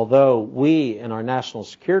 And although we, in our national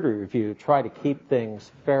security review, try to keep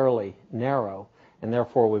things fairly narrow, and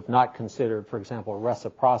therefore we've not considered, for example,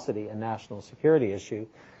 reciprocity a national security issue,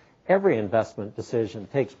 every investment decision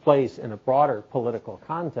takes place in a broader political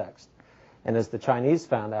context. And as the Chinese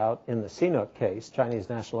found out in the CNOOC case, Chinese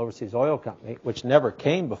National Overseas Oil Company, which never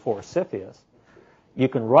came before CFIUS, you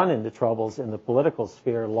can run into troubles in the political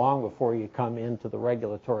sphere long before you come into the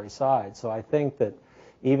regulatory side. So I think that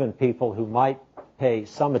even people who might pay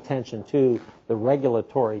some attention to the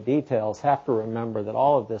regulatory details have to remember that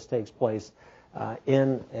all of this takes place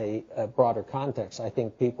in a broader context. I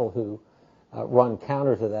think people who run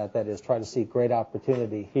counter to that, that is, try to see great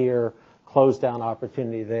opportunity here, close down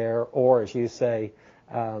opportunity there, or, as you say,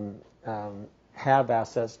 have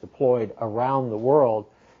assets deployed around the world,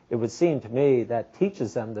 it would seem to me that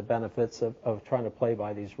teaches them the benefits of trying to play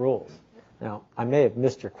by these rules. Now, I may have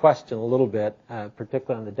missed your question a little bit,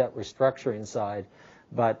 particularly on the debt restructuring side,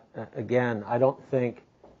 but again, I don't think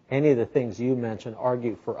any of the things you mentioned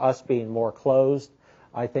argue for us being more closed.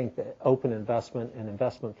 I think that open investment and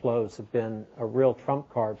investment flows have been a real trump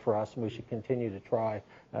card for us, and we should continue to try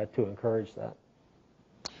to encourage that.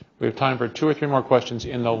 We have time for 2 or 3 more questions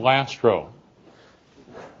in the last row.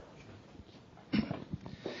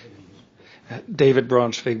 David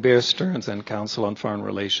Braunschweig, Bear Stearns and Council on Foreign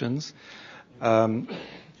Relations.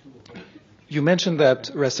 You mentioned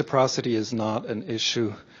that reciprocity is not an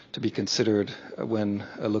issue to be considered when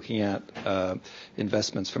looking at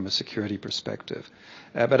investments from a security perspective.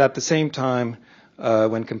 But at the same time,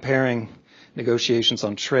 when comparing negotiations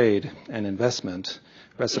on trade and investment,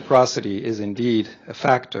 reciprocity is indeed a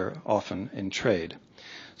factor often in trade.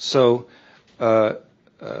 So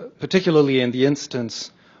particularly in the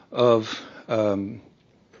instance of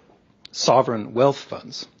sovereign wealth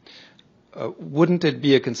funds, wouldn't it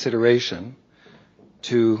be a consideration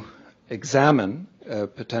to examine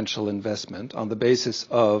potential investment on the basis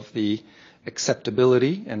of the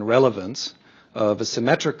acceptability and relevance of a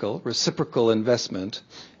symmetrical, reciprocal investment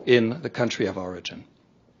in the country of origin?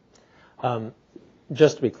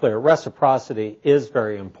 Just to be clear, reciprocity is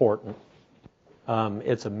very important.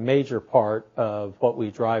 It's a major part of what we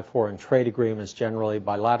drive for in trade agreements generally,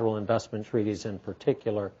 bilateral investment treaties in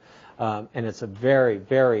particular, and it's a very,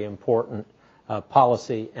 very important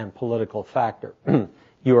policy and political factor.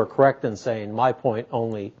 You are correct in saying my point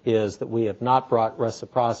only is that we have not brought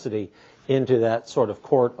reciprocity into that sort of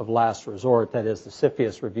court of last resort, that is the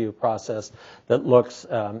CFIUS review process that looks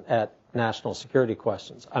at national security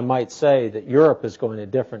questions. I might say that Europe is going a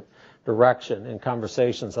different direction. In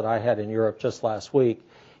conversations that I had in Europe just last week,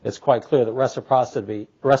 it's quite clear that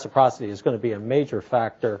reciprocity is going to be a major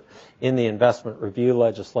factor in the investment review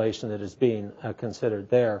legislation that is being considered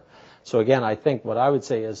there. So again, I think what I would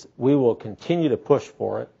say is we will continue to push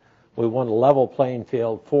for it. We want a level playing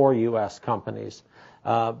field for U.S. companies,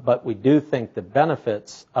 but we do think the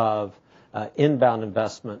benefits of inbound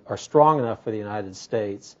investment are strong enough for the United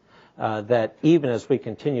States that even as we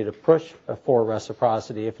continue to push for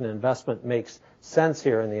reciprocity, if an investment makes sense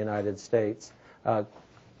here in the United States,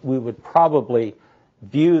 we would probably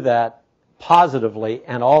view that positively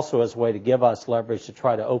and also as a way to give us leverage to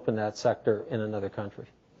try to open that sector in another country.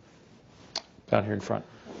 Down here in front.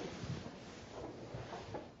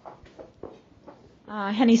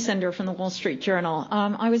 Henny Sender from the Wall Street Journal.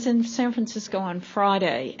 I was in San Francisco on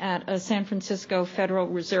Friday at a San Francisco Federal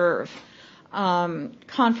Reserve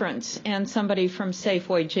conference, and somebody from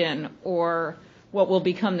Safeway Gin, or what will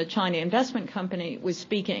become the China Investment Company, was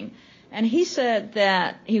speaking. And he said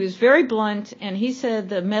that he was very blunt, and he said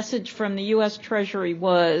the message from the U.S. Treasury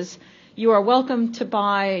was, you are welcome to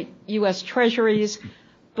buy U.S. Treasuries,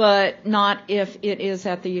 but not if it is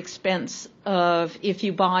at the expense of if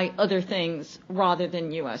you buy other things rather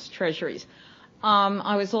than U.S. Treasuries.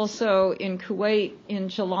 I was also in Kuwait in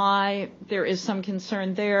July. There is some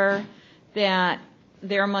concern there that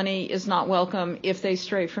their money is not welcome if they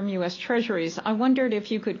stray from U.S. Treasuries. I wondered if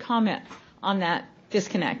you could comment on that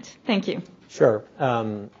disconnect. Thank you. Sure.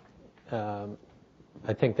 I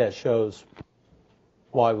think that shows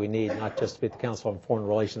why we need not just to be at the Council on Foreign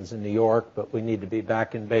Relations in New York, but we need to be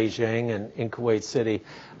back in Beijing and in Kuwait City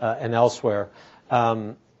and elsewhere.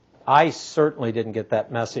 I certainly didn't get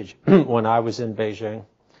that message when I was in Beijing.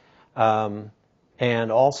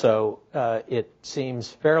 And also, it seems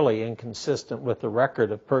fairly inconsistent with the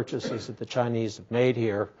record of purchases that the Chinese have made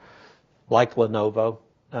here, like Lenovo,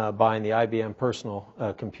 buying the IBM personal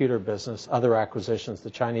computer business, other acquisitions the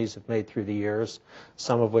Chinese have made through the years,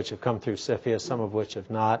 some of which have come through CFIUS, some of which have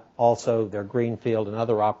not. Also, their greenfield and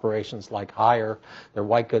other operations like Haier, their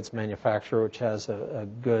white goods manufacturer, which has a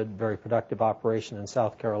good, very productive operation in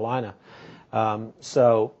South Carolina.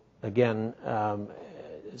 So, again,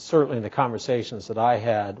 certainly in the conversations that I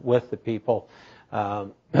had with the people,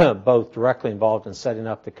 both directly involved in setting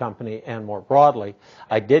up the company and more broadly,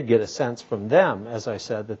 I did get a sense from them, as I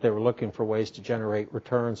said, that they were looking for ways to generate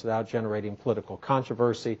returns without generating political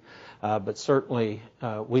controversy. But certainly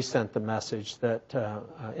we sent the message that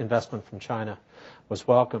investment from China was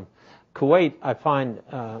welcome. Kuwait, I find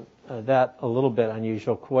that a little bit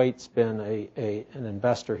unusual. Kuwait's been an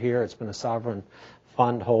investor here. It's been a sovereign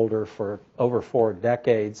fund holder for over 4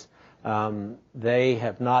 decades. They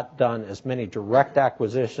have not done as many direct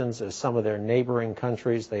acquisitions as some of their neighboring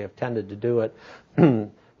countries. They have tended to do it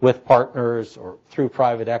with partners or through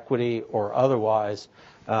private equity or otherwise.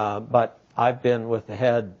 But I've been with the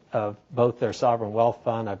head of both their sovereign wealth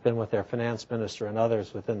fund. I've been with their finance minister and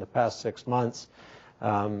others within the past 6 months.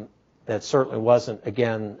 That certainly wasn't,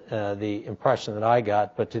 again, the impression that I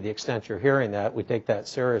got, but to the extent you're hearing that, we take that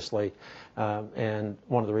seriously. And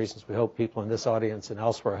one of the reasons we hope people in this audience and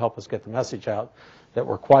elsewhere help us get the message out, that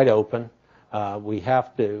we're quite open. We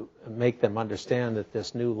have to make them understand that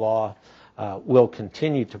this new law will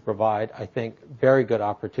continue to provide, I think, very good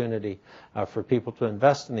opportunity for people to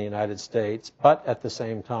invest in the United States, but at the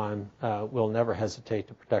same time, we'll never hesitate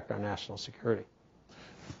to protect our national security.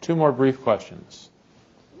 2 more brief questions.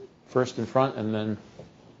 First in front and then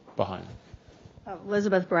behind.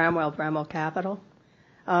 Elizabeth Bramwell, Bramwell Capital.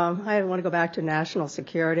 I want to go back to national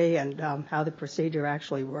security and how the procedure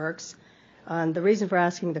actually works. The reason for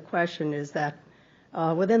asking the question is that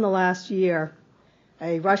within the last year,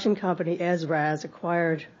 a Russian company, Ezraz,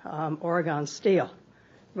 acquired Oregon Steel,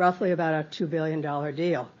 roughly about a $2 billion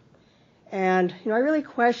deal. And, I really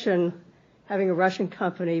question having a Russian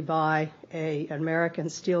company buy an American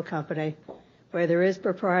steel company where there is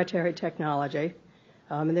proprietary technology,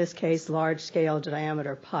 in this case, large-scale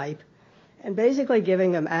diameter pipe, and basically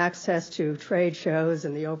giving them access to trade shows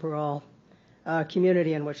and the overall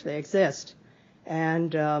community in which they exist.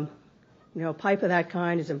 And, pipe of that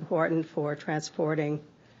kind is important for transporting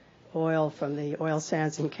oil from the oil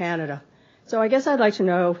sands in Canada. So I guess I'd like to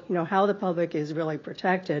know, how the public is really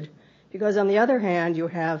protected, because on the other hand, you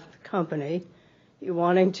have the company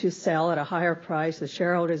wanting to sell at a higher price, the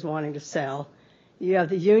shareholders wanting to sell. You have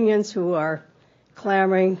the unions who are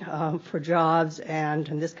clamoring for jobs, and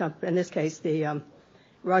in this case, the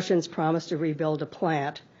Russians promised to rebuild a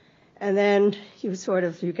plant. And then you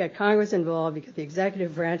get Congress involved, you get the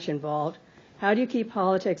executive branch involved. How do you keep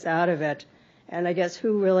politics out of it? And I guess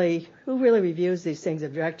who really reviews these things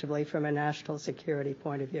objectively from a national security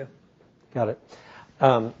point of view? Got it.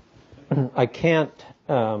 I can't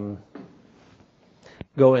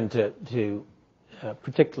go into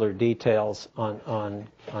particular details on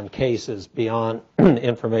cases beyond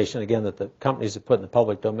information, again, that the companies have put in the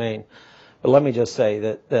public domain. But let me just say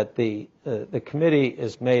that the committee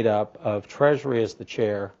is made up of Treasury as the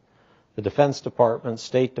chair, the Defense Department,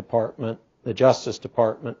 State Department, the Justice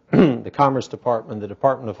Department, the Commerce Department, the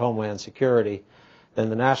Department of Homeland Security, then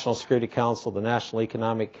the National Security Council, the National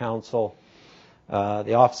Economic Council,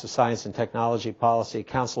 the Office of Science and Technology Policy,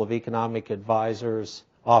 Council of Economic Advisors,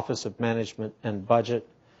 Office of Management and Budget.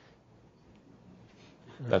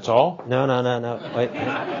 That's all? No. Wait.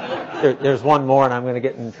 There's one more, and I'm going to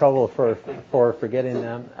get in trouble for forgetting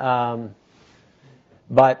them.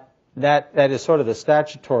 But that is sort of the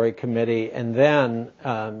statutory committee, and then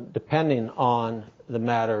depending on the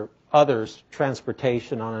matter, others,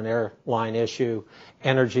 transportation on an airline issue,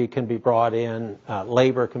 energy can be brought in,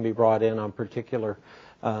 labor can be brought in on particular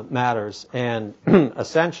matters. And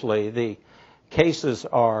essentially, the cases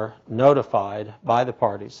are notified by the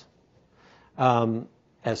parties.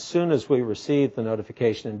 As soon as we receive the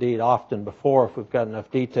notification, indeed often before, if we've got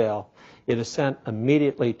enough detail, it is sent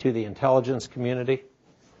immediately to the intelligence community.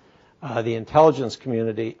 The intelligence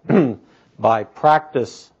community, by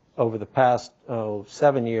practice over the past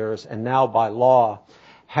 7 years and now by law,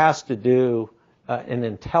 has to do an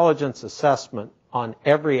intelligence assessment on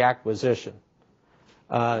every acquisition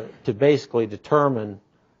to basically determine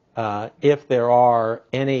if there are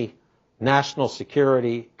any national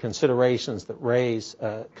security considerations that raise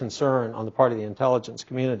concern on the part of the intelligence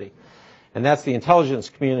community. And that's the intelligence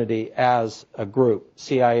community as a group,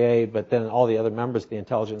 CIA, but then all the other members of the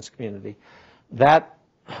intelligence community. That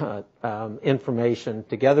information,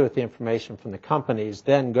 together with the information from the companies,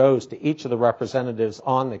 then goes to each of the representatives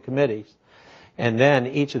on the committees, and then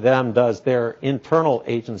each of them does their internal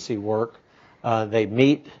agency work. They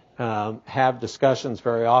meet, have discussions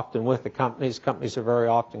very often with the companies. Companies are very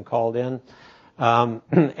often called in. And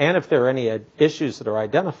if there are any issues that are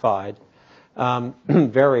identified,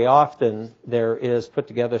 very often there is put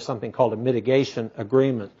together something called a mitigation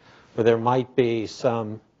agreement, where there might be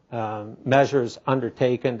some measures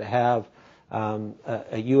undertaken to have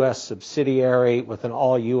a U.S. subsidiary with an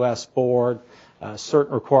all-U.S. board,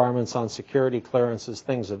 certain requirements on security clearances,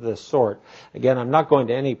 things of this sort. Again, I'm not going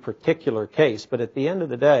to any particular case, but at the end of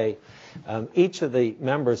the day, each of the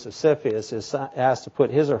members of CFIUS is asked to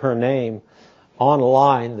put his or her name on a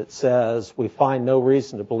line that says, we find no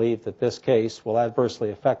reason to believe that this case will adversely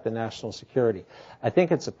affect the national security. I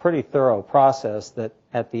think it's a pretty thorough process that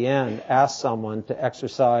at the end asks someone to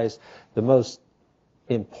exercise the most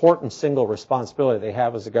important single responsibility they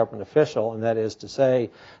have as a government official, and that is to say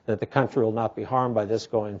that the country will not be harmed by this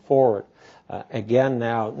going forward. Again,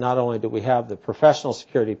 now, not only do we have the professional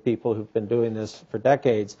security people who've been doing this for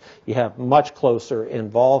decades, you have much closer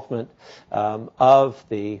involvement of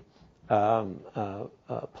the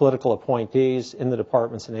political appointees in the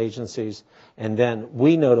departments and agencies, and then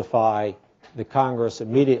we notify the Congress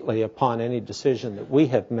immediately upon any decision that we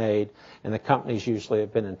have made, and the companies usually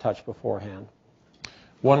have been in touch beforehand.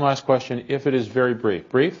 One last question, if it is very brief.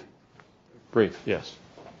 Brief? Brief, yes.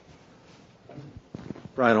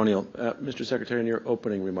 Brian O'Neill. Mr. Secretary, in your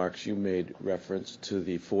opening remarks, you made reference to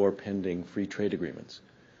the 4 pending free trade agreements.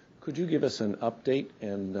 Could you give us an update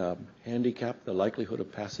and handicap the likelihood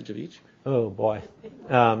of passage of each? Oh, boy.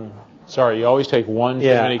 Sorry, you always take one too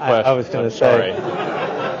many questions. I was going to say.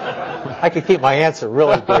 I could keep my answer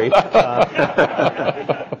really brief.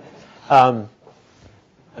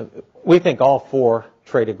 We think all 4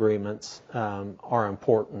 trade agreements are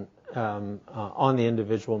important on the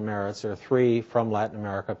individual merits. There are 3 from Latin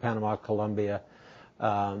America, Panama, Colombia,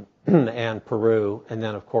 and Peru, and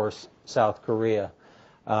then, of course, South Korea.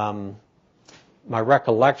 My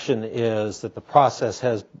recollection is that the process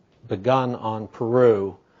has begun on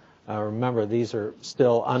Peru. Remember, these are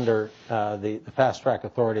still under the fast-track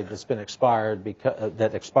authority that's been expired,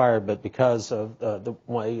 but because of the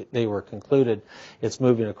way they were concluded, it's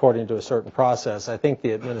moving according to a certain process. I think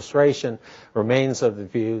the administration remains of the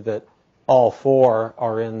view that all 4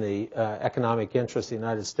 are in the economic interest of the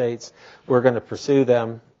United States. We're going to pursue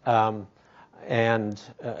them. Again,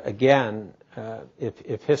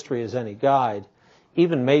 if history is any guide,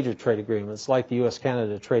 even major trade agreements, like the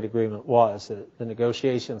U.S.-Canada trade agreement was, the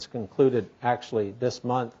negotiations concluded actually this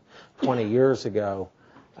month, 20 years ago,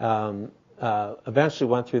 eventually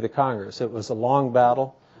went through the Congress. It was a long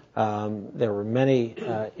battle. There were many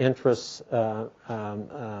interests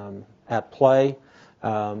at play,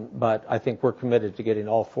 but I think we're committed to getting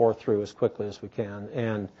all 4 through as quickly as we can.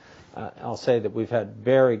 And I'll say that we've had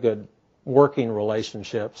very good working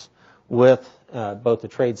relationships with both the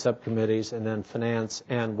trade subcommittees and then finance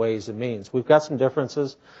and ways and means. We've got some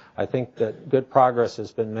differences. I think that good progress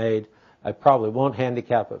has been made. I probably won't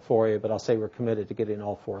handicap it for you, but I'll say we're committed to getting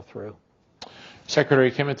all 4 through.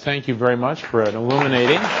 Secretary Kimmitt, thank you very much for an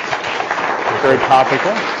illuminating, very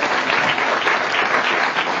topical.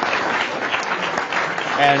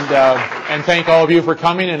 And thank all of you for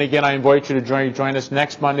coming. And again, I invite you to join us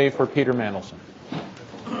next Monday for Peter Mandelson.